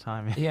for all the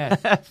time. Yeah.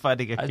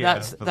 Finding a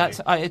cure.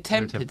 I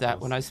attempted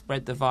that when I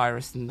spread the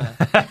virus and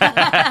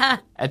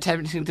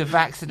attempting to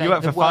vaccinate the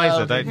world. You work for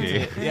Pfizer, don't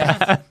you?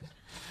 Yeah.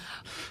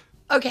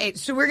 Okay,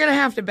 so we're going to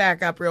have to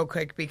back up real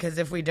quick, because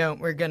if we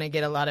don't, we're going to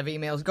get a lot of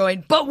emails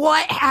going, but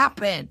what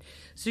happened?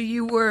 So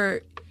you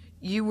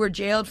were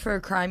jailed for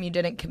a crime you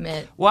didn't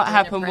commit. What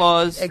happened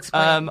was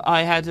Explain.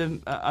 I was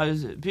in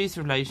an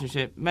abusive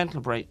relationship, mental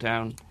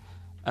breakdown.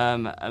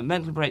 A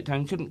mental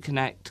breakdown, couldn't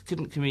connect,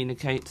 couldn't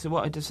communicate. So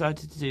what I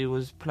decided to do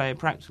was play a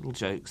practical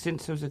joke.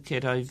 Since I was a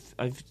kid,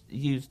 I've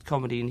used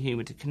comedy and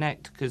humour to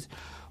connect, because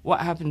what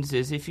happens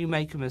is if you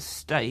make a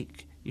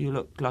mistake, you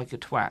look like a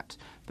twat.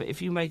 But if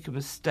you make a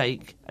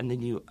mistake and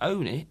then you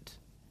own it,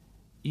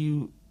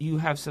 you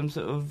have some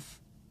sort of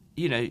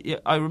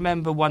I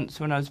remember once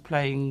when I was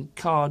playing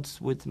cards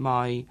with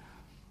my...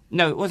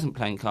 No, it wasn't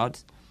playing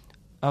cards.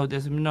 Oh,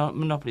 there's a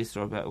Monopoly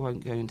story, but I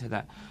won't go into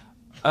that.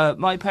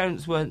 My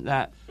parents weren't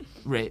that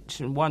rich,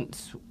 and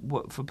once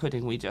for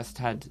pudding we just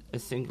had a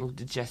single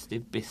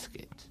digestive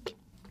biscuit.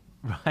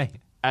 Right.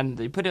 And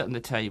they put it on the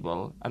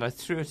table, and I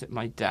threw it at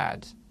my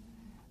dad.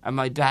 And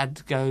my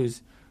dad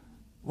goes,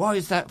 "Why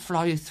is that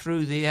fly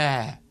through the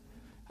air?"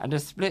 And a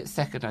split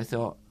second I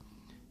thought,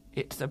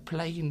 it's a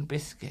plain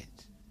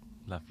biscuit.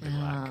 Lovely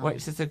work.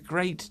 Which is a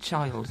great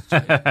child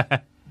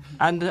joke.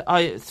 And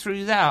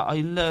through that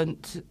I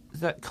learnt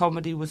that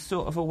comedy was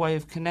sort of a way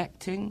of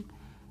connecting,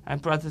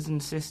 and brothers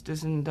and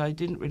sisters, and I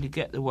didn't really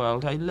get the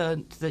world. I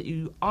learnt that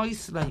you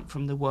isolate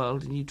from the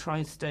world and you try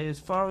and stay as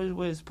far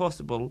away as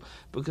possible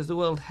because the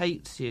world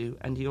hates you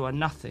and you are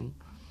nothing.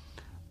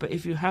 But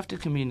if you have to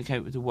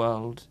communicate with the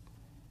world,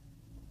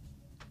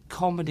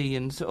 comedy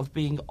and sort of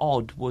being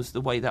odd was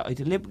the way that I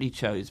deliberately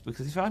chose,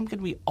 because if I'm going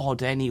to be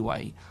odd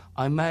anyway,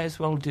 I may as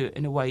well do it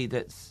in a way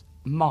that's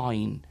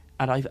mine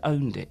and I've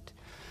owned it.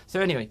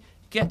 So anyway,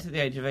 get to the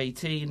age of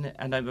 18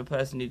 and I'm a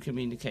person who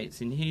communicates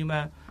in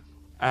humour.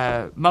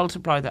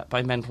 Multiply that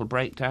by mental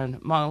breakdown,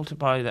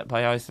 multiply that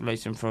by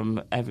isolation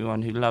from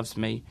everyone who loves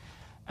me,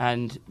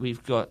 and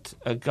we've got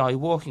a guy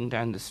walking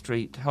down the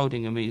street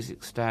holding a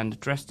music stand,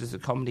 dressed as a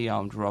comedy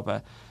armed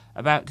robber,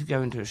 about to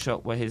go into a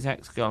shop where his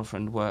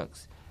ex-girlfriend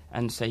works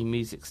and say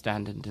music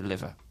stand and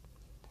deliver.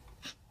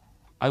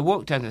 I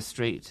walked down the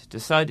street,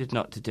 decided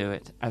not to do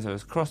it. As I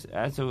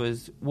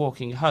was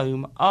walking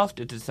home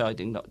after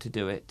deciding not to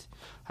do it,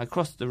 I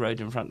crossed the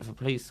road in front of a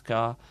police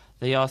car.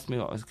 They asked me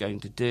what I was going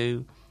to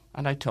do,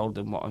 and I told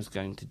them what I was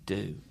going to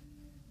do.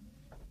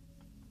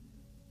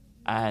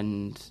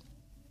 And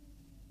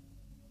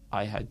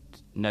I had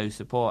no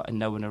support and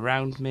no one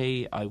around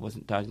me. I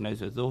wasn't diagnosed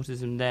with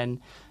autism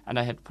then, and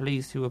I had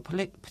police who were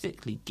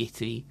particularly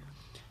gitty.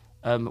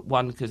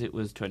 One, because it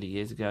was 20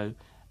 years ago,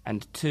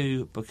 and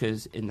two,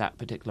 because in that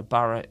particular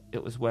borough,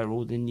 it was where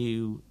all the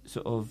new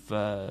sort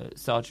of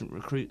sergeant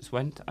recruits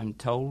went, I'm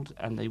told,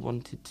 and they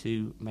wanted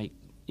to make,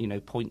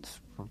 points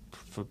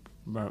for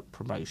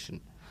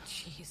promotion.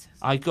 Jesus.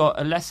 I got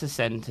a lesser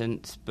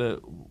sentence,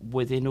 but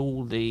within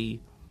all the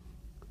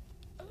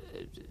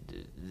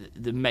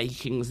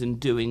makings and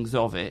doings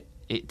of it,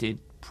 it did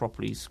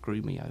properly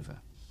screw me over.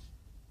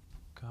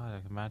 God, I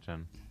can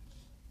imagine.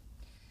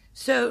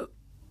 So,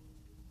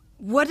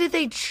 what did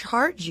they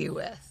charge you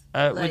with?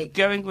 With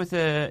going with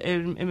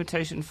an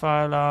imitation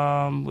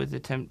firearm with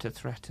attempt to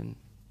threaten.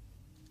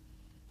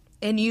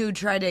 And you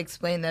tried to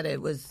explain that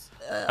it was...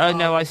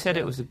 no, I said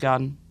it was a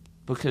gun.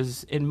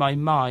 Because in my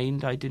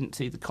mind, I didn't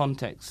see the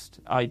context.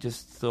 I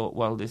just thought,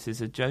 well, this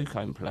is a joke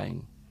I'm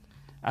playing.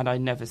 And I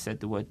never said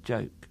the word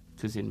joke,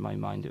 because in my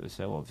mind it was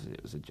so obvious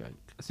it was a joke.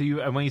 So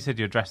and when you said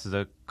you're dressed as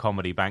a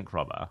comedy bank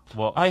robber,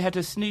 what? I had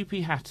a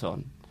Snoopy hat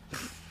on.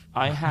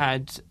 I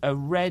had a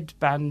red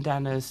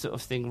bandana sort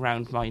of thing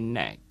round my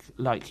neck,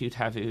 like you'd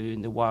have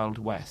in the Wild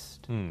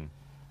West.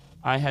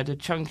 I had a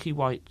chunky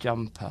white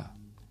jumper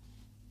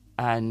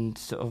and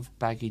sort of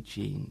baggy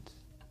jeans.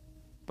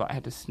 But I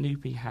had a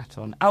Snoopy hat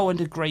on. Oh, and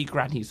a grey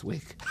granny's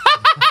wig.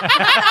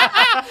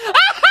 I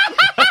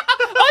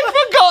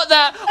forgot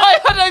that! I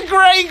had a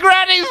grey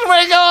granny's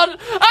wig on!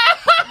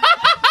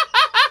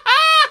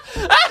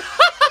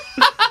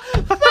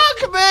 Fuck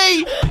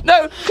me!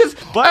 No, because...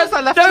 Why is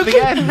that left to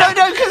the end? No,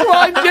 because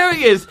what I'm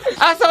doing is,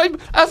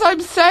 as I'm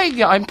saying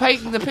it, I'm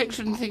painting the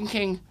picture and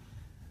thinking,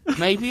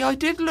 maybe I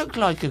did look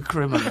like a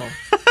criminal.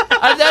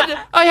 And then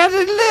I had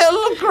a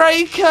little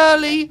grey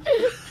curly...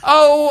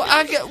 Oh,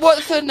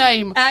 what's her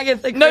name?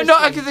 Agatha Christie. No,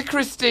 not Agatha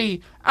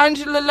Christie.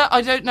 Angela...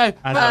 I don't know.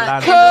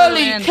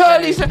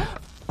 Curly.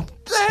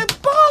 They're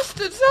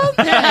bastards, aren't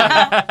they?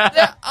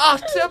 They're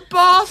utter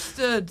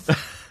bastards.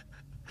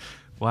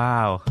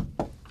 Wow.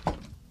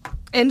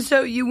 And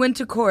so you went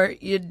to court.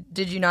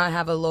 Did you not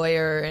have a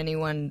lawyer or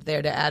anyone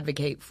there to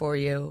advocate for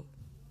you?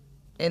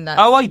 In that?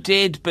 Oh, I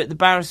did, but the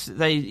barrister,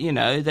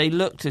 they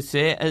looked at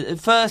it. At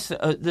first,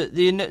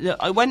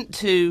 I went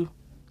to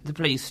the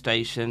police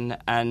station,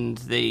 and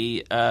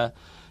the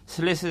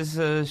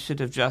solicitor should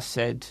have just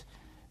said,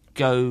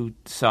 "Go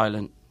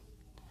silent."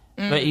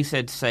 But he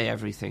said, "Say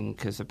everything,"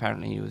 because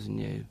apparently he was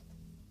new.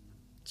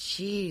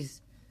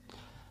 Jeez.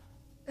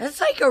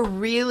 That's like a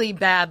really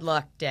bad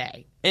luck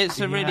day. It's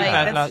a really Like,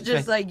 bad luck that's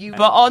just day. like you...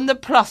 But on the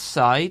plus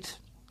side,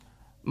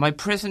 my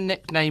prison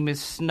nickname is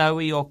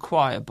Snowy or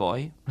Choir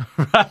Boy.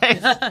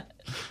 Right.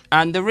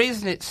 And the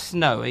reason it's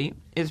Snowy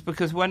is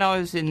because when I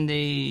was in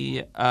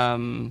the...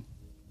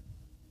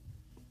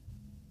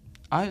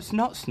 it's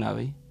not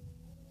Snowy.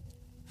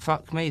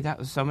 Fuck me, that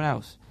was someone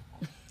else.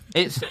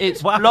 It's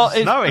Wow,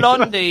 it's Snowy.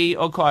 Blondie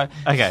or Choir.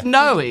 Okay.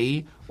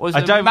 Snowy was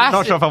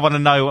not sure if I want to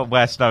know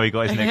where Snowy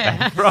got his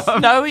nickname from.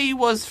 Snowy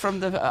was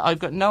from the... I've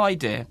got no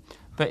idea.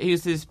 But he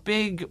was this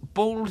big,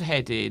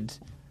 bald-headed,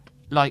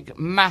 like,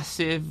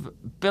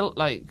 massive, built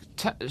like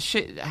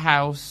shit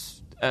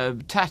house,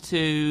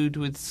 tattooed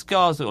with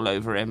scars all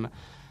over him.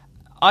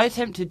 I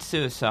attempted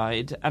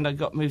suicide and I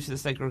got moved to the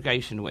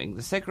segregation wing.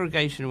 The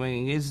segregation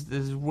wing is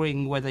the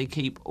wing where they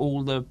keep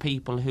all the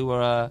people who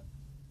are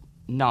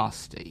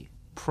nasty,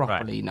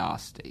 properly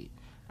nasty,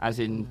 as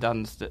in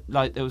Dunstan.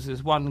 Like, there was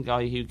this one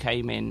guy who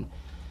came in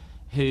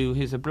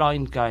who's a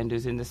blind guy and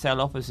who's in the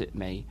cell opposite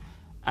me.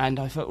 And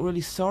I felt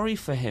really sorry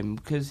for him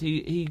because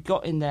he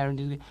got in there and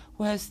he was like,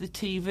 where's the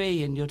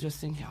TV? And you're just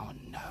thinking, oh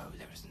no,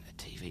 there isn't a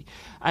TV.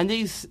 And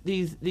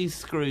these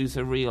screws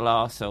are real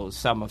arseholes,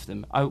 some of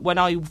them. When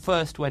I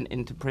first went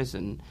into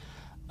prison,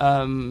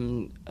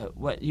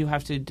 you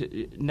have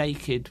to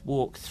naked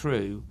walk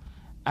through.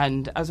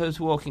 And as I was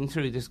walking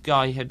through, this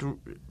guy had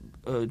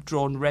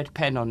drawn red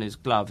pen on his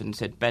glove and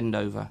said, bend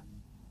over.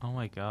 Oh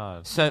my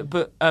God! So,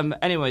 but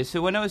anyway,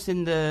 so when I was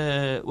in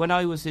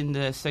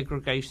the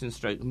segregation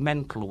stroke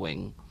mental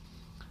wing,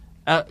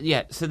 so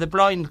the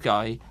blind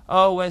guy,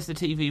 oh, where's the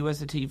TV? Where's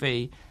the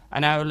TV?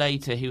 An hour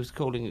later, he was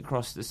calling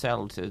across the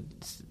cell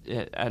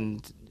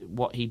and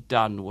what he'd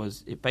done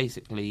was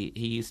he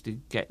used to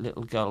get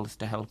little girls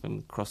to help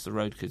him cross the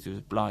road because he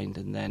was blind,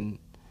 and then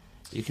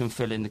you can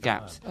fill in the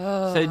gaps.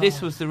 Oh. So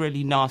this was the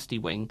really nasty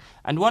wing.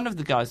 And one of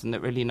the guys in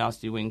that really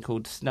nasty wing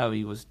called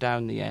Snowy was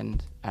down the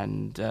end,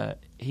 and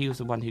he was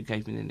the one who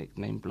gave me the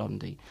nickname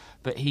Blondie.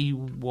 But he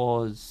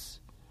was,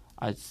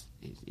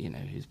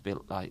 he's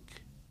built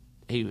like...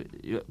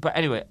 But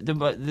anyway,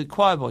 the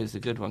choir boy is a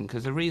good one,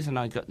 because the reason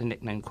I got the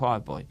nickname choir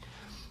boy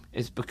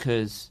is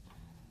because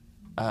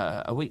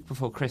a week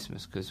before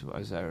Christmas, because I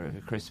was there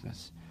over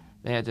Christmas,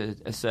 they had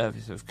a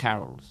service of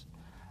carols.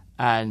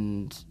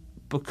 And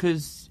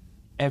because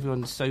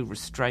everyone's so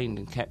restrained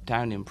and kept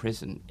down in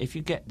prison, if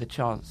you get the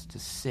chance to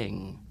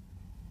sing,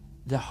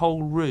 the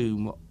whole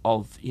room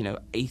of,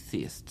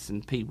 atheists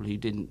and people who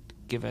didn't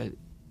give a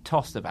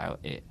toss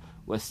about it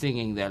were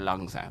singing their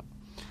lungs out.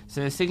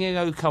 So they're singing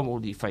 "O Come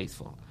All Ye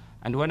Faithful."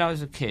 And when I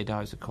was a kid, I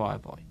was a choir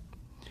boy.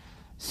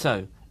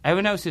 So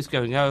everyone else is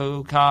going,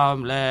 "Oh,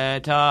 come,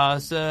 let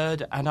us,"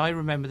 and I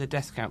remember the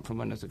death count from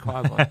when I was a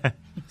choir boy.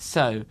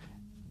 So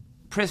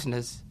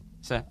prisoners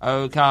say,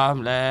 "Oh,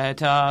 come,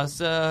 let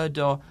us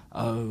adore.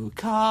 Oh,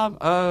 come,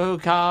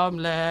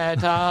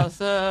 let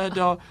us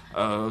adore.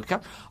 Oh,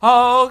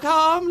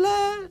 come,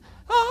 let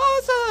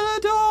us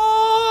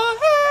adore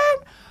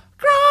him.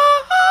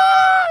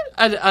 Cry."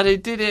 And I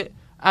did it,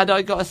 and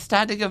I got a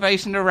standing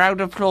ovation, a round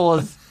of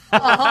applause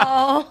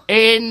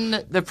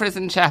in the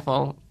prison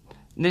chapel.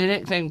 The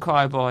nickname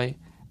choir boy,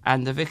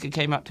 and the vicar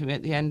came up to me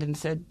at the end and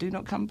said, "Do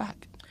not come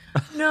back."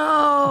 No.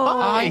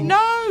 I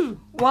know.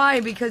 Why?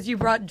 Because you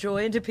brought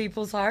joy into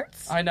people's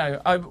hearts? I know.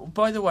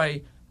 By the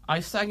way, I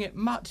sang it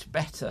much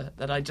better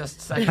than I just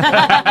sang it.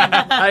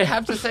 I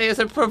have to say, as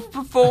a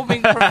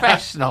performing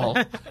professional.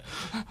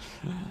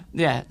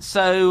 Yeah,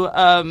 so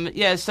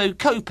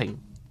coping.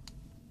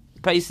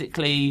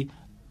 Basically,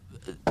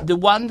 the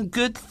one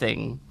good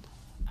thing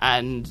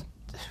that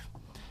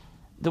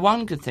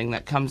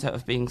comes out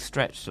of being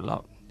stretched a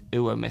lot,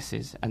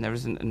 misses, and there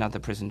isn't another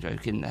prison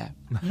joke in there,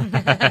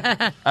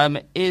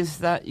 is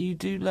that you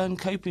do learn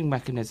coping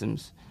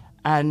mechanisms.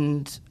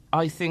 And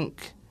I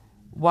think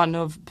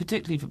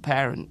particularly for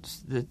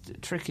parents, the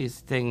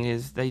trickiest thing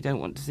is they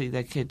don't want to see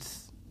their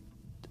kids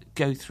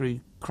go through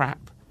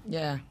crap.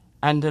 Yeah.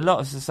 And a lot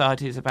of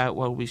society is about,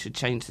 well, we should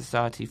change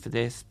society for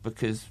this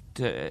because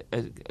to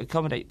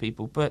accommodate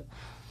people. But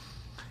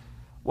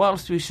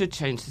whilst we should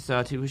change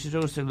society, we should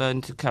also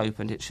learn to cope,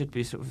 and it should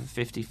be sort of a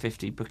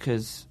 50-50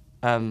 because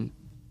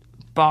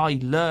by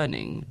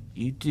learning,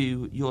 you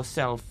do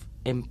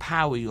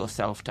empower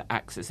yourself to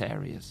access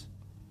areas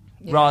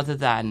rather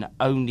than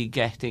only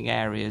getting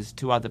areas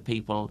to other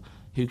people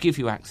who give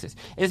you access.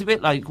 It's a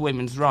bit like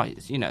women's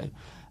rights, the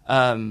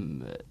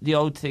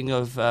old thing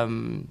of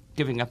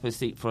giving up a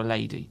seat for a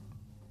lady.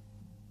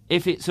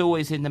 If it's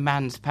always in the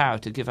man's power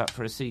to give up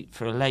for a seat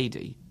for a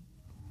lady,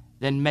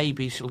 then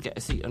maybe she'll get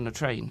a seat on a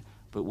train,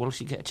 but will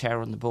she get a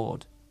chair on the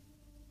board?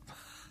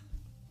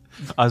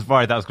 I was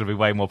worried that was going to be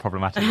way more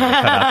problematic than it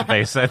turned out to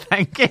be, so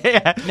thank you.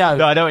 No,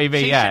 I know what you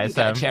mean. She shouldn't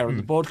get a chair on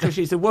the board because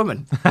she's a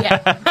woman.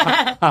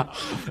 Yeah.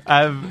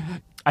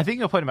 I think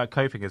your point about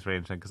coping is really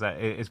interesting because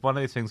it's one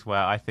of those things where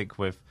I think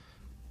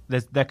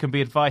there can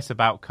be advice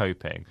about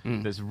coping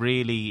that's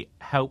really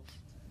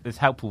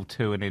helpful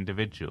to an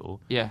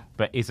individual,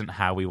 but isn't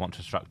how we want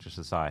to structure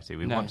society.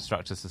 We want to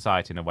structure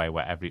society in a way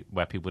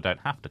where people don't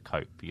have to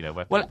cope.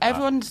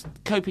 Everyone's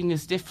coping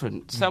is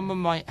different. Someone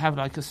might have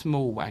like a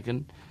small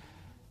wagon.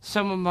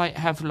 Someone might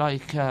have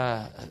like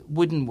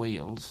wooden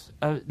wheels.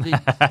 I've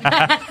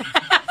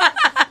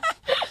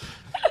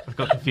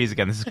got confused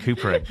again. This is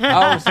Coopering.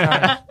 Oh,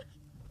 sorry.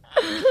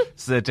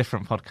 This is a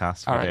different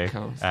podcast for you.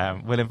 Cool.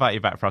 We'll invite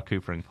you back for our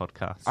Coopering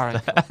podcast. All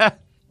right. Cool.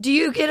 Do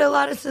you get a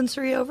lot of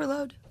sensory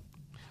overload?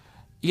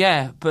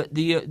 Yeah, but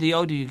the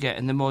older you get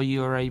and the more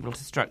you are able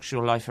to structure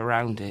your life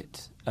around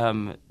it,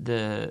 the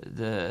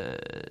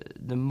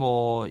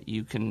more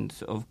you can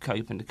sort of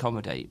cope and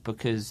accommodate,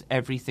 because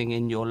everything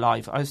in your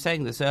life, I was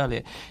saying this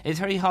earlier, it's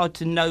very hard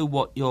to know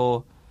what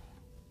your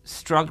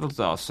struggles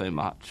are so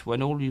much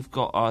when all you've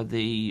got are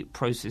the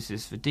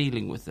processes for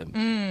dealing with them.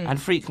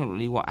 And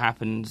frequently what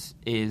happens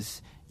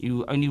is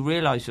you only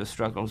realise your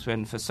struggles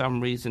when for some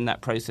reason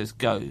that process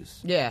goes.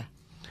 Yeah.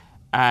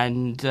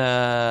 And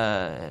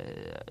so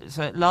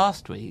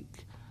last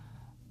week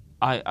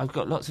I've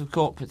got lots of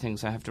corporate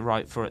things I have to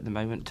write for at the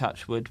moment,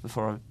 touch wood,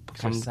 before I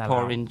become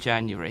poor in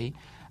January.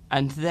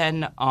 And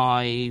then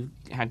I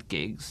had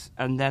gigs,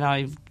 and then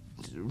I've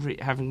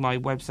having my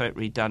website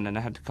redone, and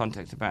I had to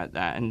contact about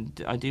that,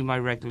 and I do my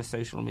regular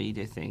social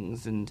media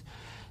things, and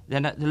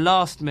then at the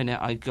last minute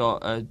I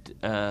got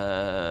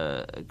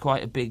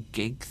quite a big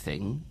gig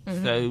thing,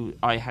 so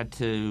I had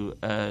to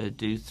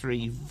do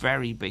 3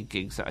 very big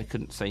gigs that I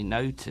couldn't say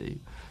no to,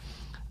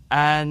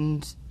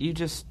 and you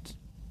just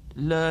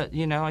learn,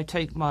 you know, I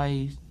take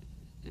my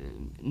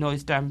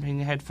noise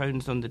dampening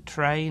headphones on the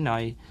train,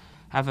 I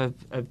have a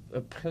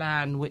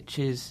plan which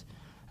is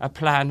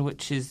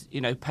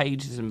you know,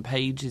 pages and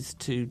pages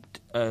to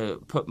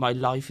put my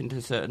life into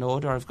a certain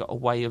order. I've got a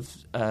way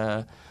of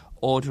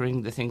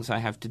ordering the things I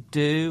have to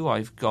do.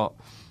 I've got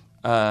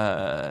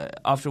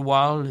after a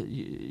while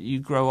you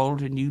grow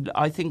older, and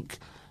I think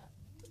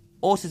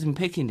autism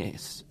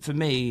pickiness for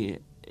me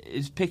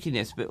is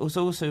pickiness, but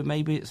also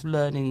maybe it's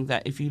learning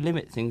that if you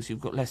limit things,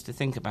 you've got less to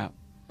think about.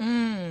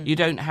 You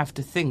don't have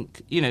to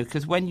think, you know,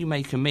 because when you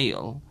make a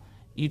meal,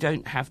 you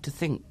don't have to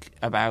think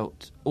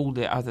about all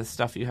the other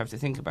stuff you have to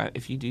think about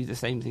if you do the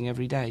same thing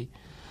every day.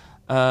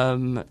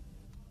 But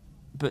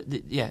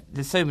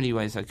there's so many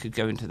ways I could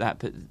go into that.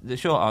 But the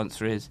short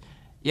answer is,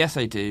 yes,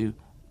 I do.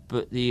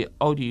 But the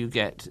older you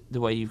get,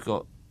 the way you've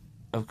got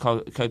of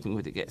coping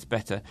with it gets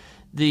better.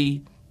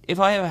 If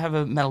I ever have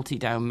a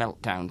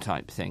meltdown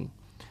type thing,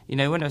 you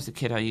know, when I was a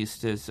kid, I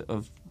used to sort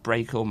of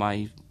break all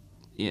my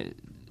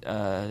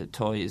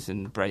toys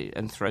and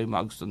throw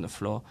mugs on the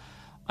floor.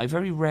 I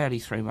very rarely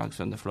throw mugs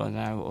on the floor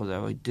now,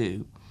 although I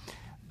do.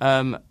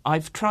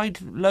 I've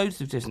tried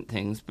loads of different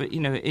things, but, you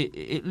know,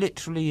 it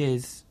literally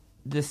is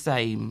the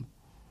same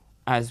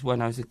as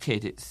when I was a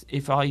kid. It's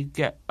if I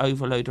get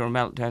overload or a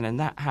meltdown and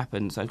that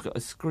happens, I've got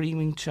a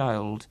screaming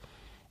child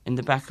in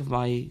the back of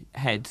my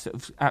head, sort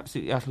of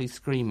absolutely, utterly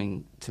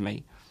screaming to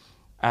me.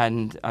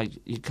 And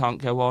you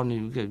can't go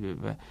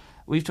on.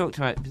 We've talked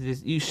about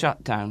this. You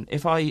shut down.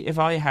 If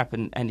I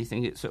happen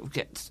anything, it sort of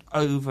gets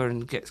over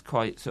and gets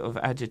quite sort of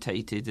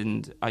agitated,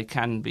 and I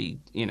can be,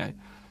 you know,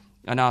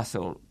 an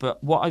arsehole.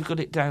 But what I've got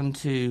it down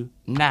to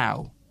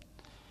now,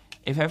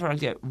 if ever I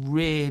get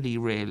really,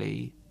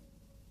 really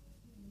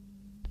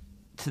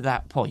to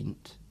that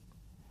point,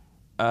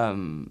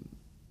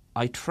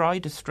 I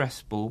tried a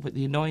stress ball, but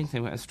the annoying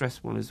thing about a stress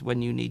ball is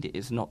when you need it,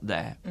 it's not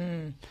there.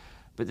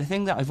 But the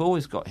thing that I've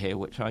always got here,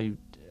 which I'm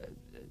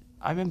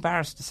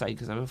embarrassed to say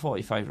because I'm a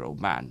 45-year-old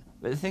man,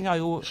 but the thing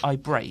I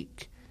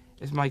break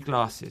is my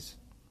glasses.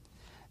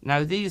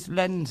 Now, these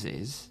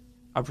lenses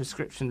are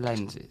prescription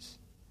lenses,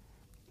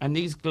 and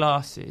these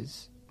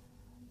glasses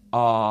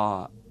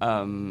are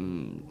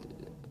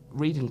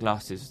reading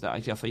glasses that I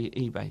get off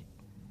eBay.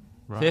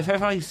 Right. So if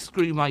ever I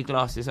screw my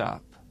glasses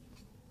up,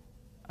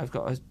 I've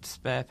got a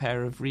spare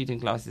pair of reading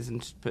glasses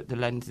and just put the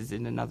lenses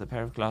in another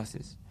pair of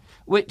glasses,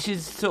 which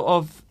is sort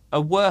of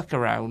a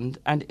workaround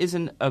and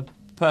isn't a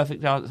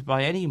perfect answer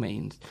by any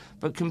means.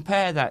 But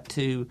compare that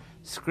to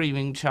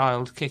screaming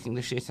child kicking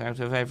the shit out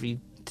of every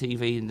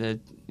TV in the,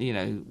 you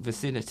know,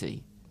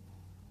 vicinity.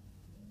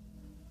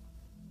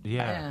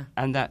 Yeah.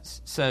 And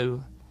that's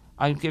so.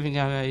 I'm giving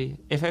away.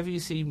 If ever you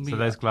see me, so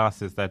those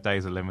glasses, their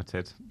days are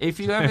limited. If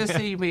you ever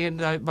see me and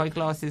my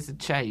glasses are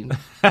chained,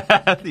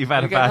 you've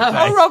had a bad day.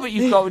 Oh, Robert,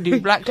 you've got new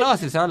black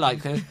glasses. I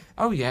like those.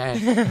 Oh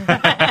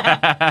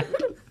yeah.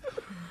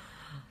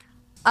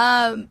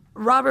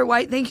 Robert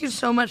White, thank you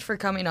so much for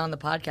coming on the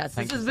podcast.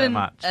 Thank this has you so been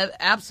much.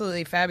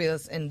 Absolutely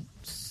fabulous and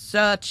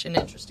such an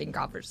interesting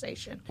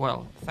conversation.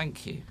 Well,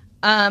 thank you.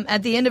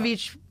 At the end of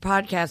each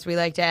podcast, we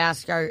like to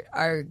ask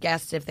our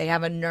guests if they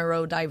have a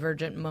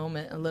neurodivergent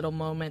moment, a little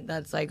moment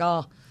that's like,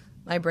 oh,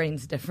 my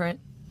brain's different.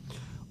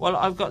 Well,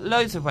 I've got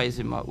loads of ways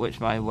in which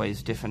my way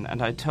is different,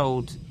 and I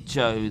told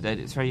Joe that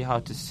it's very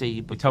hard to see.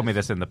 You told me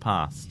this in the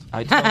past.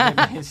 I told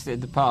him this in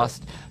the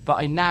past, but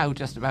I'm now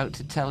just about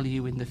to tell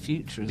you in the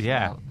future as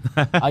well.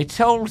 I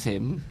told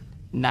him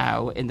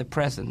now in the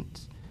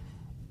present,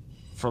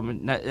 from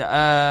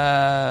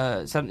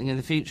something in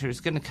the future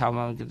is going to come.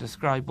 I'm going to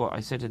describe what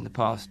I said in the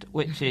past,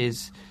 which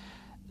is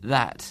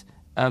that,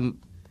 and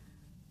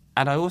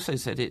I also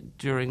said it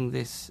during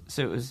this,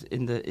 so it was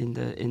in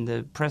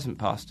the present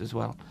past as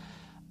well.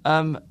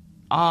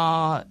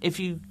 If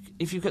you've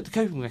got the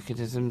coping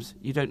mechanisms,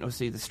 you don't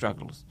see the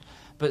struggles.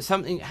 But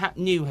something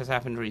new has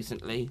happened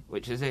recently,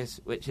 which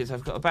is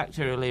I've got a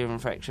bacterial ear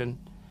infection,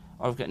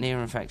 or I've got an ear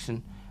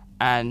infection,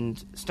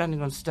 and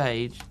standing on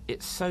stage,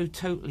 it's so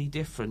totally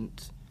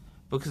different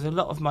because a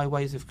lot of my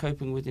ways of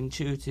coping with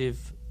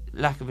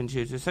lack of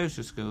intuitive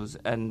social skills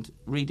and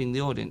reading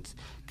the audience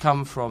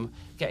come from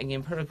getting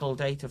empirical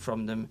data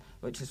from them,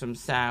 which is from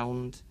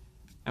sound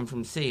and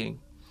from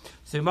seeing.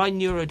 So my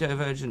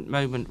neurodivergent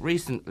moment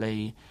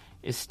recently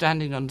is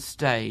standing on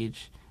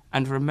stage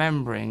and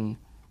remembering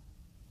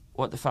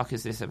what the fuck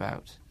is this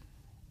about?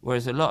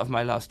 Whereas a lot of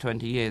my last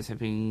 20 years have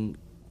been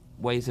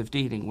ways of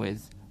dealing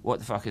with what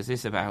the fuck is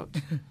this about?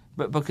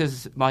 But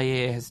because my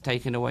ear has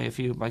taken away a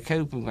few of my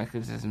coping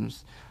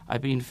mechanisms,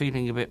 I've been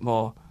feeling a bit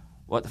more,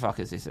 what the fuck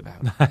is this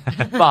about?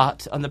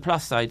 But on the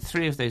plus side,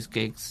 3 of those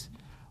gigs,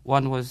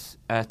 one was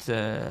at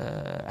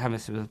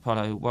Hammersmith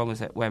Apollo, one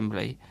was at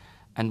Wembley,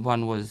 and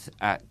one was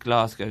at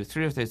Glasgow.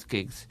 3 of those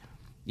gigs,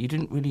 you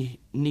didn't really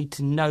need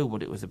to know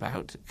what it was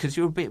about because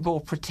you're a bit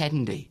more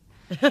pretendy.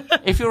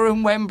 If you're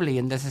in Wembley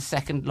and there's a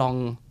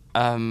second-long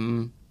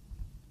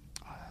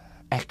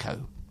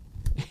echo,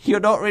 you're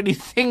not really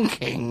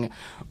thinking,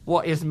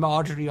 what is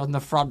Marjorie on the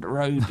front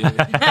row doing? Do you know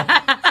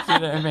what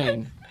I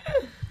mean?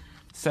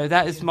 So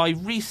that is my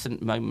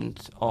recent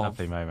moment of...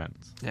 Lovely moment.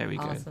 There we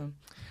go. Awesome.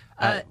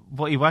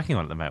 What are you working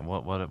on at the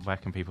moment? Where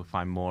can people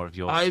find more of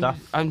your stuff?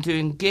 I'm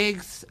doing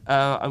gigs.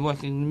 I'm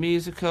working on a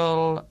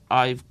musical.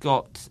 I've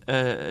got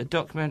a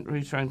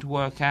documentary trying to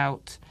work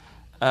out.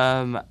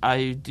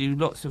 I do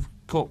lots of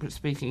corporate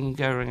speaking and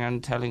go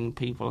around telling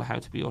people how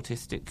to be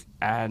autistic.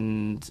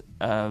 And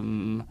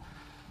I'm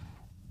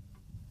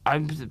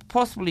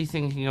possibly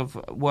thinking of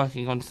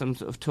working on some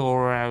sort of tour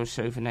or hour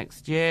show for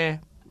next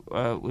year.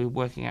 We're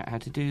working out how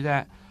to do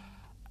that.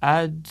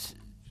 And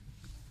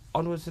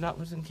onwards and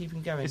upwards and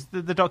keeping going. Is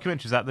the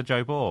documentary, is that the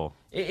Joe Bohr?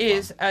 It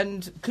is,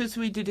 and because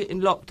we did it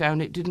in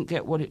lockdown, it didn't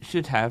get what it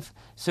should have.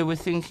 So we're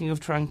thinking of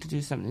trying to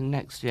do something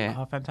next year.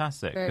 Oh,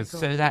 fantastic. Very 'Cause cool.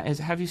 So that is,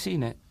 have you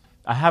seen it?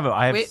 I haven't.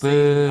 I have Which-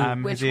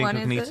 seen which the one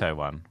is Incognito it?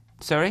 one.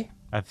 Sorry?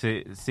 I've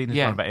seen this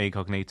Yeah. one about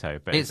Incognito,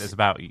 but It's- it's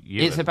about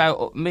you. It's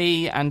about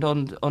me and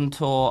on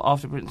tour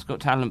after Britain's Got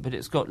Talent, but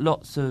it's got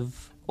lots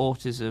of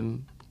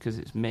autism because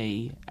it's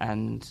me,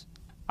 and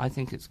I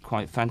think it's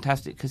quite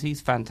fantastic because he's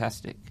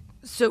fantastic.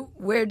 So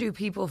where do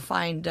people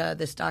find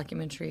this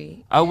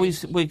documentary?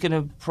 We're going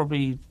to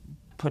probably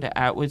put it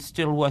out. We're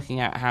still working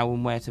out how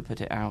and where to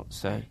put it out.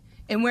 So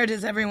And where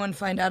does everyone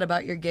find out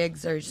about your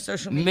gigs or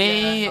social media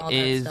me and all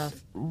is that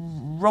stuff?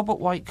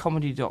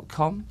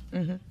 robertwhitecomedy.com.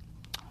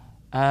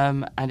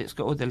 And it's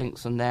got all the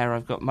links on there.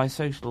 I've got my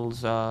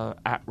socials are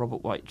at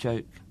Robert White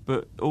Joke,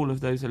 but all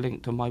of those are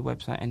linked on my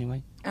website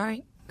anyway. All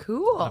right,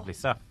 cool. Lovely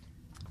stuff.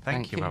 Thank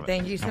Thank you, you. Robert.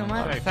 Thank you so Coming on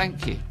the much. show.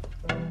 Thank you.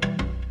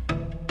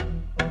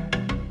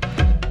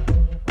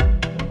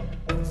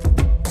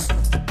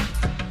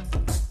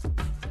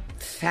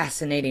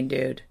 Fascinating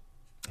dude.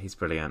 He's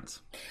brilliant.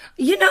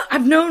 You know,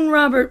 I've known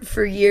Robert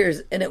for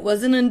years, and it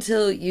wasn't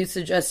until you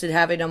suggested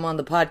having him on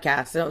the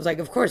podcast. And I was like,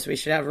 of course we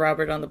should have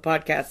Robert on the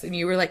podcast. And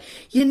you were like,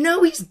 you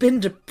know, he's been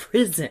to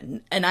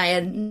prison. And I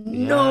had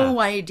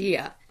no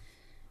idea.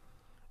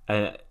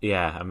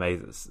 Yeah,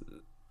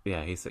 amazing.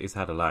 Yeah, he's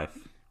had a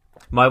life.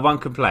 My one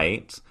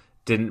complaint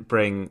didn't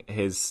bring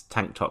his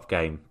tank top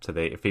game to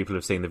the... If people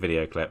have seen the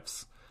video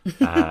clips,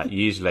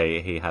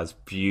 usually he has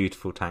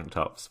beautiful tank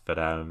tops, but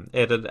he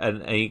had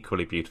an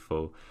equally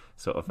beautiful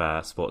sort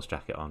of sports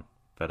jacket on.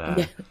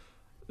 But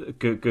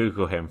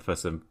Google him for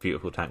some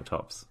beautiful tank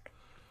tops.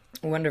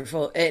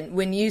 Wonderful. And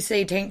when you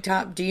say tank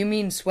top, do you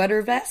mean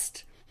sweater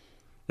vest?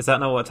 Is that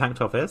not what a tank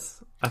top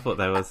is? I thought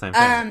they were the same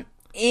thing.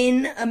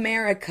 In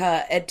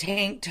America, a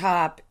tank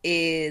top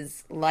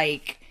is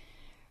like...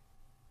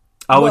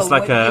 Oh, well, it's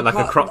like what a you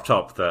call- crop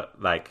top that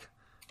like...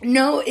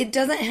 No, it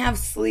doesn't have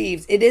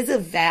sleeves. It is a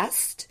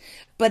vest,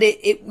 but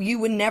it you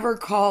would never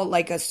call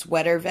like a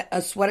sweater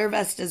a sweater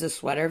vest is a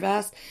sweater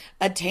vest.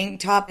 A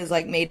tank top is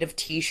like made of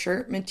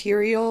t-shirt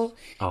material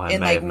Oh, I and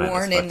may like have meant a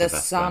worn in sweater the vest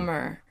then.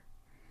 summer.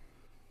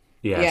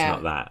 Yeah, Yeah.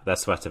 it's not that. They're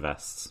sweater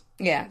vests.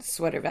 Yeah,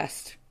 sweater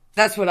vest.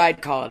 That's what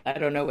I'd call it. I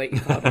don't know what you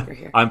call it over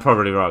here. I'm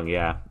probably wrong,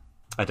 yeah.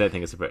 I don't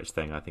think it's a British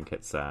thing. I think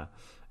it's a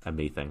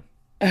me thing.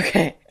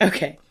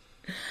 Okay.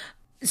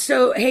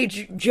 So, hey,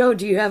 Joe,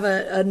 do you have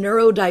a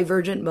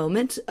neurodivergent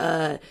moment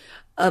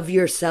of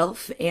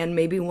yourself and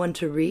maybe one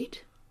to read?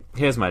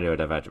 Here's my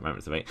neurodivergent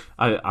moments of me.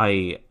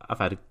 I've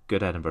had a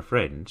good Edinburgh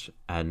Fringe,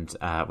 and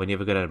when you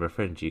have a good Edinburgh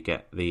Fringe, you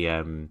get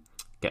the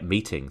get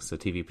meetings, so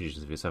TV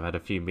producers. So I've had a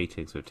few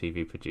meetings with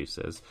TV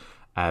producers.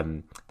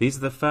 These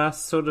are the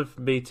first sort of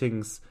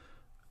meetings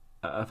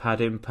I've had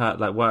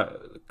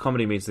work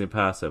comedy meetings in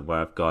person where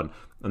I've gone,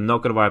 I'm not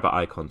going to worry about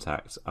eye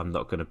contact. I'm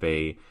not going to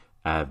be,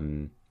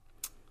 and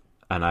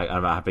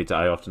I'm happy to.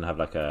 I often have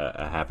like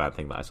a hairband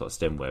thing that I sort of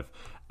stim with.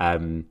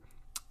 And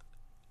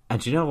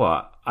you know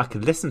what? I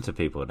can listen to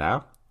people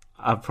now.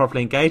 I'm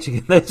properly engaging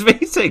in those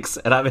meetings,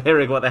 and I'm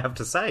hearing what they have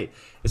to say.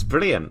 It's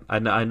brilliant. I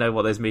know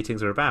what those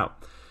meetings are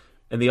about.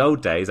 In the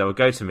old days, I would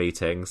go to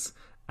meetings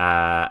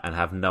and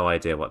have no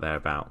idea what they're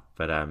about.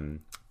 But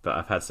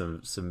I've had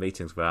some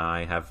meetings where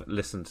I have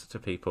listened to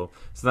people.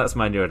 So that's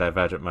my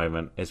neurodivergent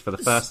moment, is for the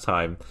first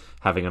time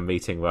having a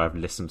meeting where I've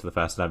listened to the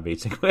person I'm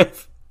meeting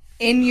with.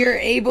 And you're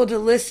able to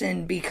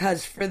listen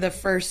because for the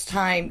first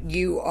time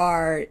you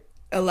are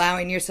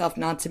allowing yourself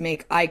not to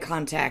make eye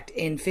contact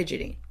in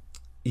fidgeting.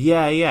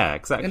 Yeah,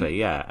 exactly,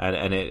 yeah.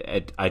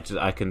 And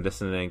I can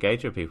listen and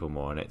engage with people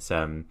more, and it's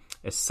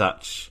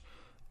such...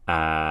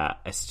 it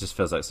just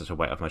feels like such a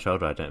weight off my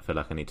shoulder. I don't feel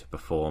like I need to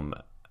perform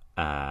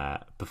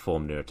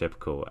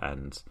neurotypical,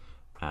 and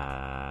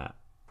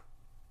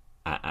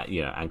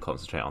and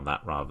concentrate on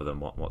that rather than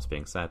what's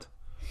being said.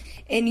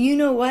 And you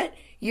know what?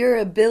 Your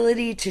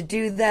ability to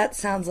do that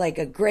sounds like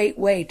a great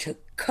way to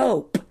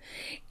cope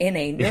in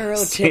a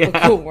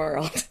neurotypical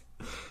world.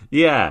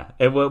 Yeah,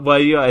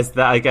 it's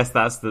that. I guess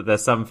that's that.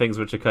 There's some things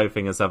which are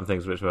coping and some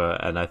things which were,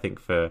 and I think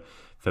for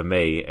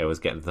me, it was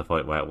getting to the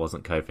point where it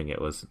wasn't coping; it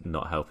was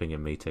not helping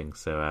in meetings.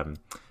 So,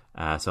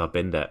 so I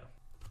binned it.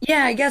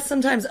 Yeah, I guess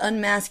sometimes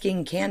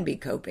unmasking can be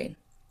coping.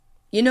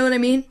 You know what I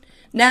mean?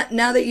 Now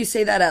that you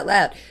say that out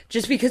loud,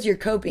 just because you're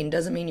coping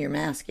doesn't mean you're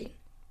masking.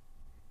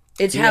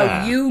 It's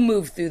how you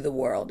move through the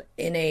world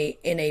in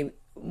a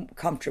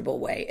comfortable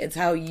way. It's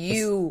how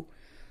you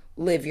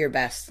live your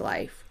best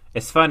life.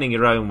 It's finding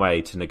your own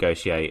way to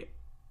negotiate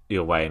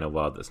your way in a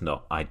world that's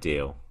not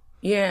ideal.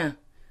 Yeah.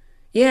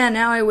 Yeah,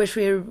 now I wish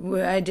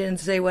I didn't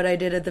say what I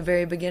did at the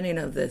very beginning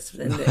of this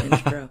in the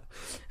intro.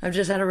 I've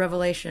just had a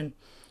revelation.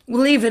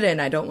 We'll leave it in.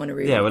 I don't want to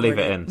read it. Yeah, we'll leave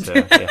it in. So,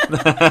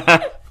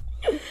 yeah.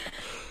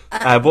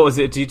 What was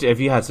it? Have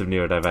you had some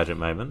neurodivergent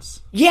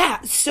moments?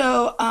 Yeah,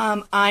 so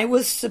I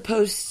was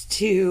supposed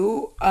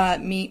to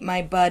meet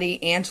my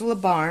buddy Angela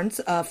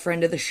Barnes, a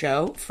friend of the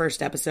show.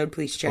 First episode,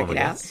 please check it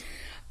out.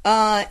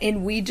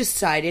 And we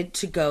decided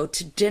to go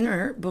to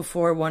dinner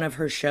before one of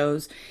her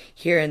shows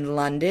here in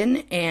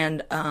London.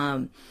 And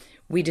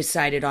we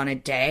decided on a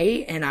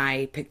day, and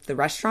I picked the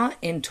restaurant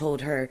and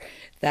told her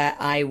that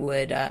I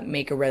would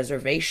make a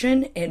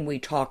reservation. And we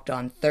talked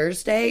on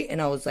Thursday,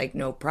 and I was like,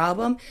 no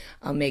problem.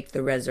 I'll make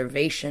the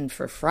reservation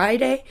for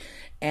Friday.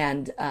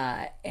 And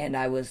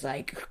I was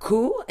like,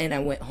 cool. And I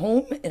went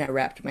home and I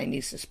wrapped my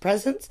niece's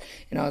presents.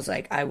 And I was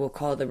like, I will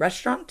call the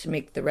restaurant to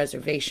make the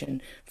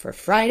reservation for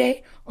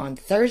Friday on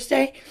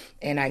Thursday.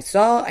 And I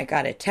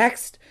got a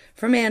text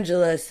from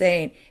Angela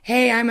saying,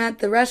 hey, I'm at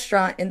the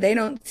restaurant and they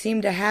don't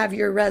seem to have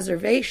your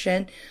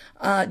reservation.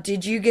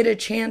 Did you get a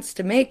chance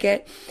to make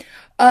it?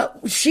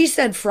 She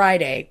said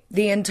Friday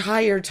the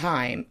entire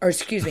time. Or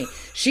excuse me,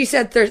 she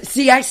said Thursday.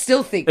 See, I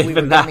still think we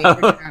were going to meet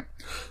for dinner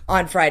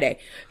on Friday.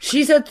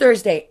 She said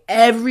Thursday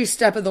every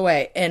step of the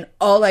way, and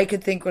all I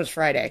could think was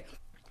Friday.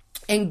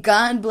 And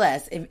God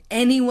bless, if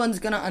anyone's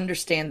going to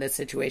understand this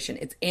situation,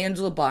 it's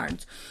Angela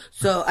Barnes.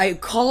 So I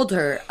called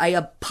her, I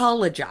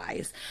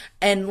apologized,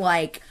 and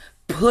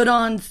put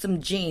on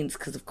some jeans,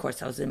 because of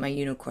course I was in my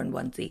unicorn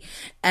onesie,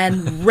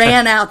 and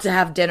ran out to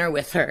have dinner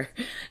with her.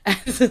 I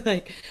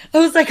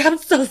was like, I'm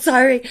so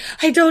sorry.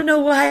 I don't know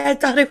why I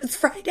thought it was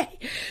Friday.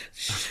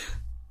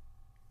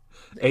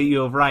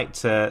 You're right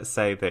to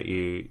say that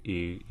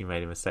you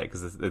made a mistake,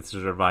 because it's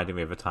just reminding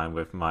me of a time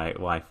with my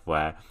wife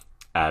where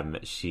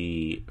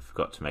she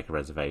forgot to make a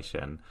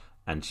reservation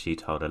and she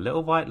told a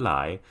little white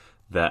lie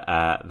that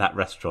that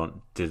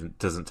restaurant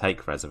doesn't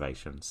take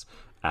reservations,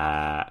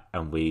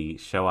 and we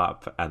show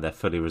up and they're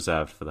fully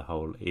reserved for the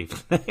whole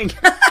evening.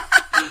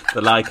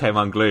 The lie came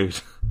unglued.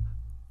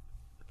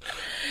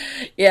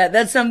 Yeah,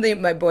 that's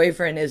something my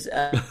boyfriend has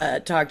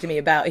talked to me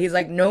about. He's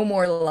like, no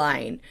more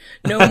lying,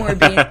 no more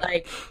being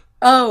like,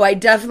 oh, I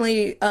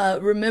definitely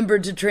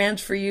remembered to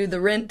transfer you the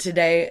rent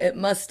today. It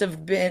must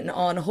have been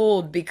on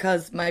hold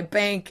because my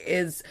bank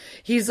is...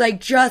 He's like,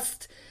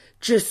 just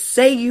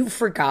say you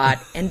forgot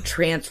and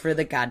transfer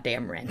the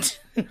goddamn rent.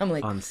 I'm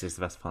like... Honesty is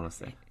the best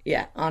policy.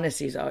 Yeah,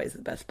 honesty is always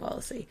the best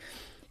policy.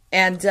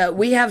 And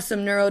we have some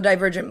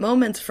neurodivergent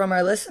moments from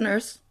our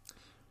listeners.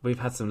 We've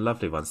had some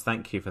lovely ones.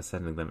 Thank you for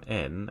sending them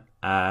in.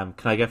 Can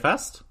I go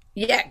first?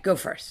 Yeah, go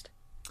first.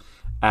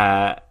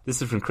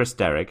 This is from Chris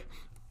Derrick.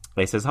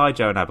 He says, hi,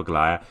 Joe and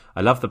Abigail.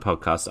 I love the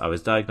podcast. I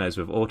was diagnosed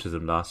with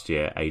autism last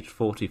year, aged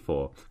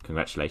 44.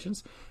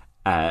 Congratulations.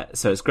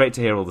 So it's great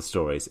to hear all the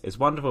stories. It's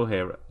wonderful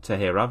to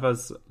hear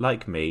others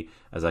like me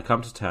as I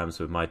come to terms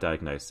with my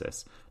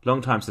diagnosis.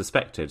 Long time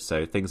suspected,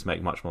 so things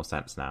make much more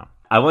sense now.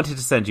 I wanted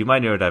to send you my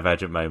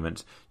neurodivergent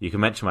moment. You can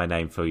mention my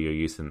name for your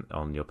use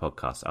on your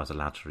podcast. I was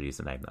allowed to reuse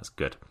the name. That's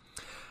good.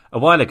 A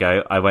while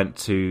ago, I went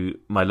to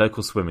my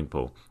local swimming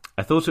pool.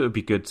 I thought it would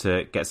be good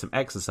to get some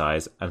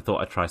exercise and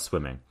thought I'd try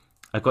swimming.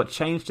 I got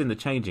changed in the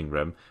changing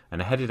room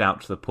and I headed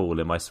out to the pool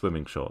in my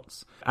swimming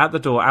shorts. At the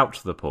door out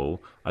to the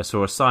pool, I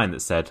saw a sign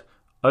that said,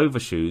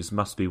 overshoes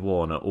must be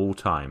worn at all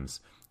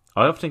times.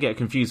 I often get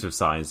confused with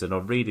signs, and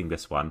on reading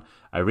this one,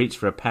 I reached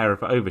for a pair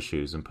of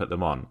overshoes and put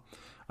them on.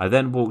 I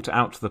then walked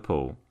out to the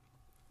pool.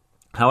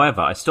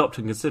 However, I stopped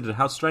and considered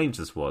how strange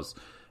this was.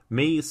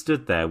 Me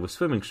stood there with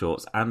swimming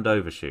shorts and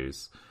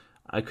overshoes.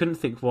 I couldn't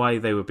think why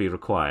they would be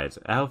required.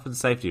 A health and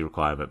safety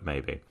requirement,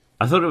 maybe.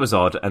 I thought it was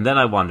odd, and then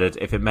I wondered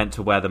if it meant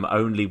to wear them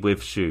only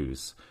with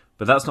shoes.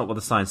 But that's not what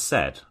the sign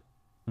said.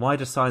 Why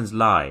do signs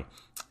lie?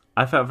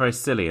 I felt very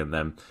silly in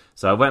them,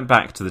 so I went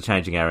back to the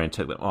changing area and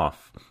took them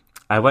off.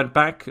 I went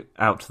back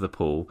out to the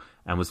pool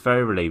and was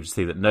very relieved to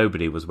see that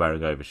nobody was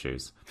wearing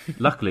overshoes.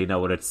 Luckily, no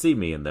one had seen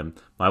me in them.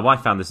 My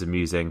wife found this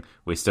amusing.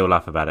 We still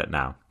laugh about it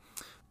now.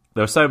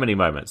 There are so many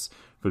moments.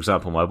 For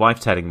example, my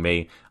wife telling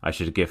me I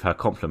should give her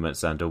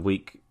compliments, and a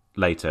week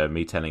later,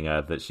 me telling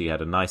her that she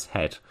had a nice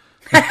head.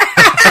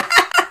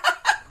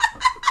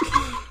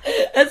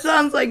 That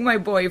sounds like my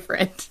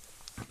boyfriend.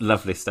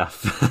 Lovely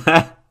stuff.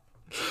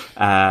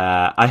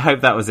 I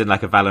hope that was in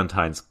like a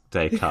Valentine's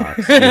Day card.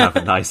 You have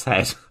a nice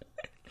head.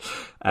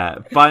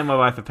 Buying my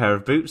wife a pair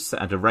of boots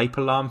and a rape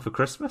alarm for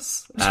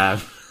Christmas. I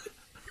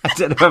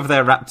don't know if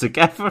they're wrapped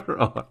together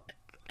or...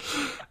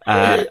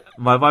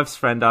 my wife's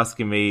friend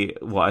asking me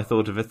what I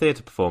thought of a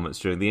theatre performance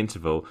during the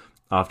interval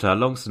after her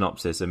long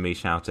synopsis and me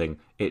shouting,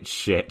 "It's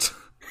shit."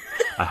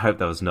 I hope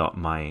that was not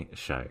my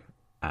show,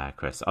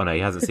 Chris. Oh no, he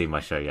hasn't seen my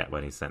show yet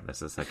when he sent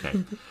this. It's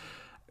okay.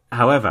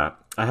 However,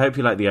 I hope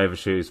you like the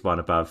Overshoes one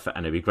above,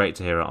 and it'd be great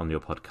to hear it on your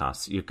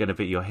podcast.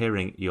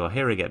 You're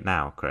hearing it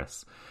now,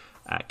 Chris.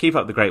 Keep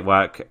up the great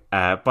work.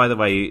 By the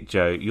way,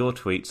 Joe, your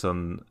tweets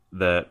on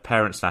the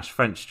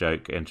parent/French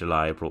joke in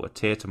July brought a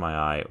tear to my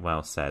eye.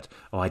 Well said.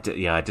 Oh, I did.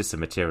 Yeah, I did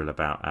some material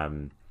about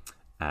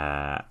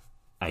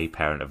a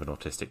parent of an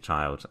autistic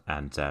child,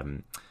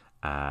 and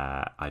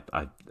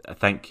I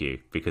thank you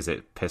because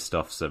it pissed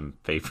off some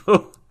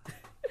people.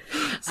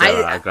 So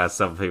I'm glad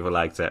some people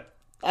liked it.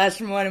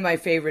 That's one of my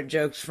favorite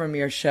jokes from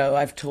your show.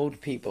 I've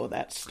told people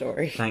that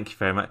story. Thank you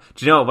very much.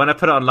 Do you know what? When I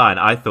put it online,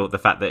 I thought the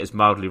fact that it's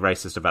mildly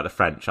racist about the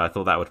French, I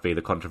thought that would be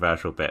the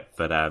controversial bit.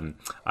 But I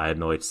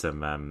annoyed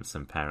some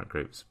parent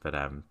groups. But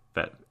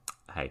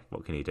hey,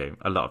 what can you do?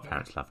 A lot of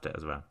parents loved it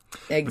as well.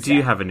 Exactly. But do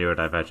you have a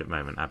neurodivergent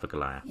moment,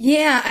 Abigail?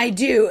 Yeah, I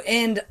do.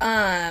 And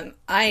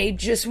I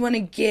just want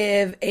to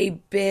give a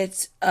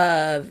bit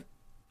of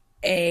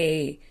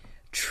a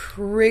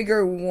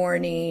trigger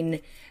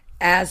warning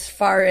as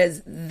far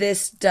as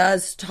this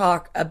does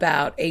talk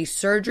about a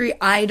surgery.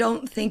 I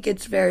don't think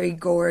it's very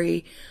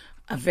gory.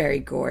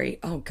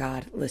 Oh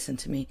God, listen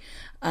to me.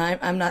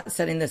 I'm not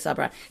setting this up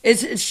right.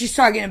 She's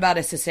talking about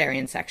a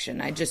cesarean section.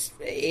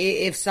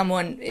 If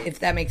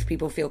that makes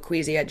people feel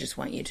queasy, I just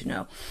want you to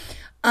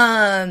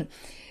know.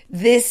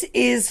 This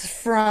is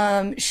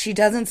from, she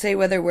doesn't say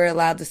whether we're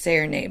allowed to say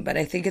her name, but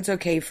I think it's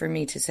okay for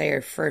me to say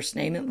her first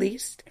name at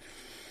least.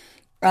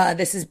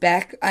 This is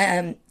Beck.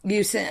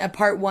 You sent a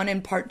part 1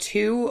 and part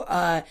 2.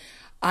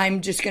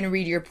 I'm just going to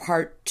read your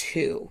part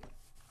 2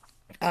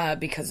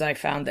 because I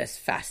found this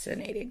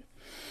fascinating.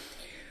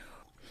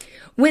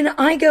 When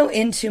I go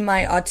into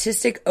my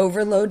autistic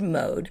overload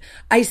mode,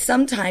 I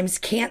sometimes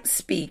can't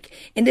speak,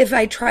 and if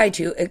I try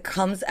to, it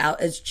comes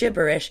out as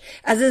gibberish,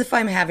 as if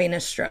I'm having a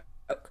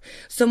stroke.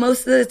 So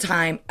most of the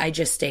time, I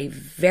just stay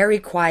very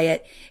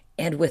quiet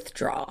and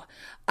withdraw.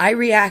 I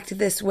react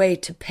this way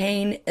to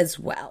pain as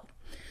well.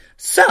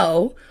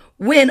 So,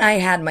 when I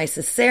had my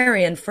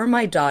cesarean for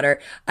my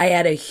daughter, I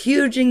had a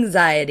huge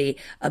anxiety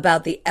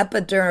about the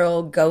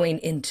epidural going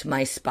into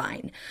my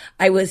spine.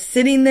 I was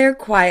sitting there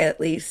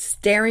quietly,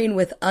 staring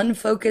with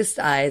unfocused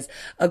eyes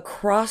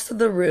across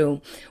the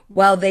room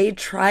while they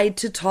tried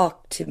to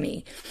talk to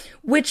me.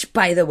 Which,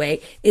 by the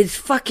way, is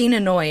fucking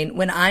annoying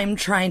when I'm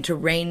trying to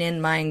rein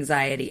in my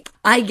anxiety.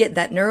 I get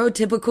that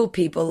neurotypical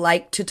people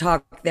like to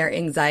talk their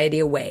anxiety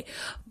away.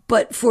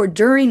 But for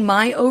during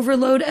my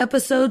overload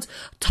episodes,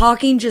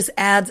 talking just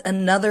adds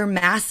another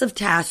massive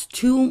task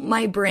to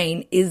my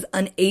brain is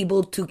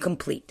unable to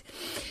complete.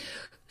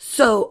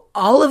 So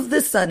all of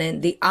the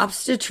sudden, the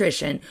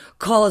obstetrician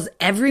calls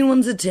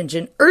everyone's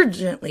attention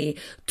urgently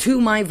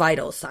to my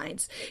vital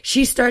signs.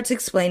 She starts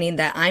explaining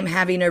that I'm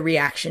having a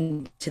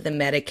reaction to the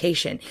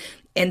medication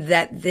and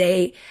that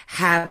they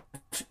have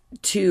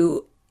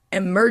to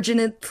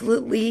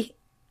emergently,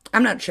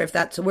 I'm not sure if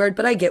that's a word,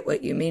 but I get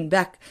what you mean,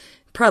 Beck.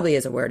 Probably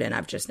is a word, and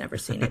I've just never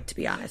seen it, to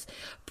be honest.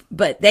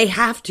 But they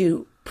have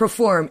to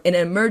perform an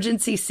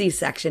emergency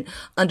C-section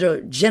under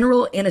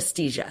general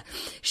anesthesia.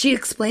 She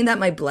explained that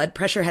my blood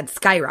pressure had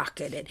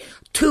skyrocketed,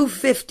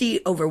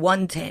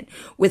 250/110,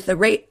 with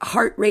a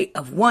heart rate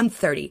of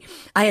 130.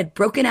 I had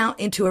broken out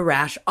into a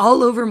rash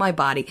all over my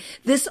body.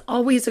 This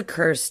always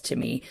occurs to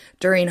me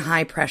during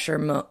high-pressure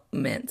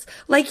moments,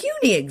 like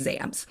uni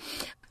exams.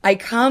 I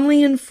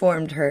calmly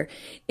informed her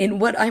in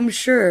what I'm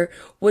sure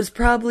was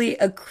probably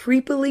a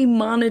creepily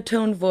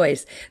monotone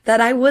voice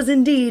that I was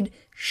indeed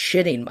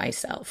shitting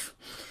myself.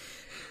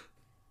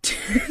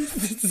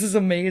 This is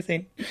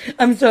amazing.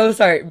 I'm so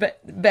sorry, but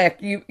Beck,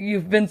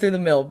 you've been through the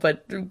mill,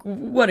 but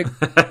what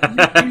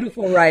a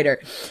beautiful writer.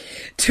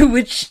 To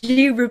which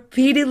she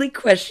repeatedly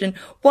questioned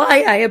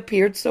why I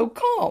appeared so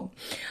calm.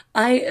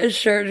 I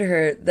assured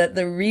her that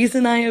the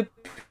reason I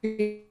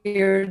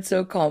appeared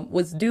so calm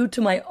was due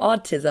to my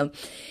autism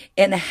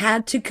and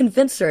had to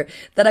convince her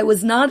that I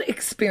was not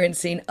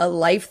experiencing a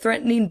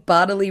life-threatening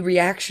bodily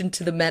reaction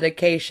to the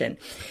medication.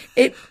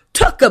 It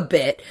took a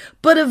bit,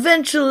 but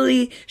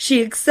eventually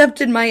she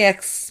accepted my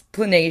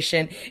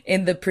explanation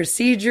and the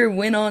procedure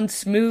went on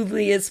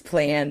smoothly as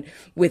planned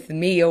with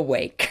me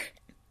awake.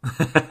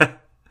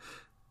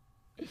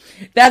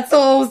 That's the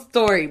whole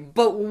story,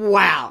 but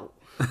wow.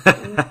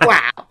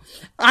 Wow.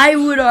 I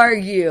would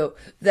argue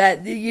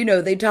that,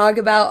 they talk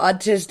about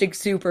autistic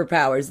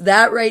superpowers.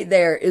 That right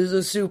there is a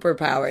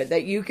superpower,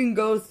 that you can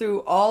go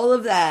through all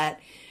of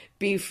that,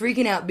 be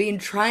freaking out,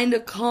 trying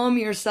to calm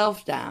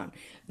yourself down.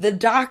 The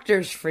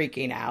doctor's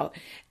freaking out,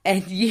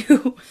 and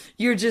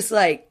you're just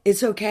like,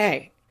 it's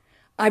okay.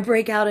 I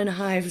break out in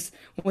hives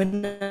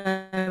when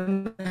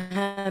I'm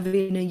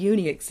having a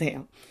uni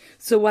exam.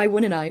 So why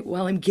wouldn't I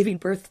while I'm giving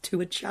birth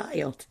to a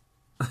child?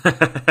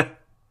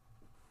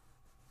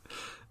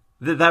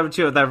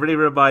 That really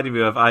reminded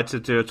me of, I had to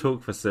do a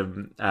talk for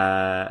some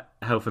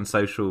health and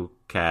social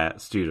care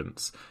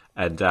students,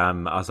 and I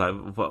was like,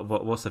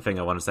 what's the thing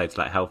I want to say to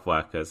like health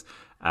workers?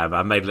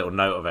 I made a little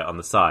note of it on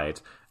the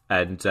side,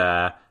 and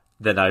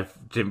then I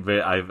didn't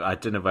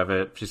know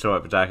whether she saw it,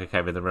 but Rebecca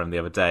came in the room the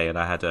other day, and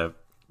I had the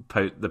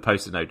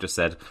post-it note just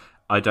said,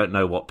 "I don't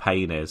know what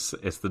pain is."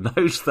 It's the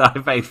note that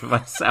I made for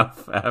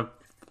myself. So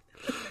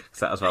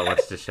that was what I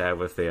wanted to share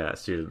with the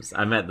students.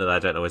 I meant that I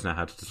don't always know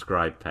how to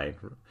describe pain.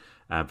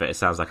 But it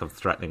sounds like I'm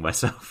threatening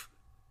myself.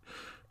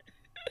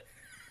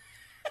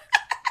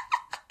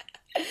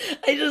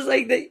 I just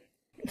like that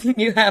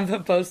you have a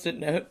post-it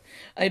note.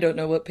 I don't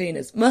know what pain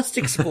is. Must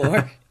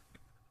explore.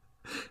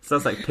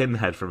 Sounds like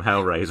Pinhead from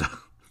Hellraiser.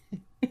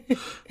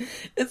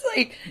 It's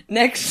like,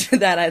 next to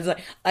that, I was like,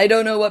 I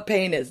don't know what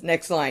pain is.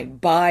 Next line,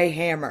 buy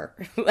hammer.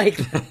 Like,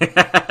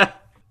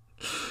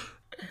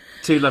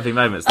 two lovely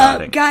moments there, I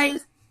think.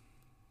 Guys,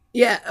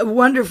 yeah,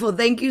 wonderful.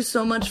 Thank you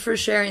so much for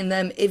sharing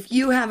them. If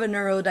you have a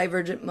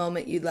neurodivergent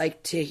moment you'd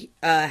like to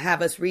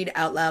have us read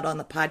out loud on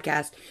the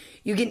podcast,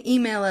 you can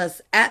email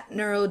us at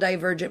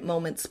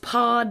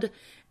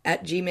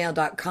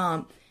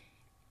neurodivergentmomentspod@gmail.com.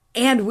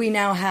 And we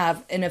now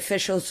have an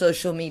official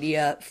social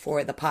media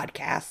for the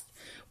podcast,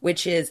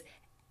 which is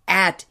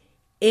at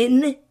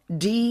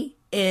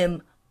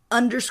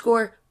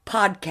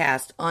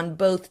NDM_podcast on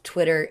both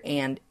Twitter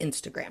and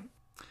Instagram.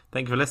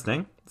 Thank you for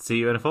listening. See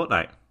you in a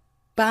fortnight.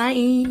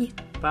 Bye.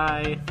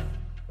 Bye.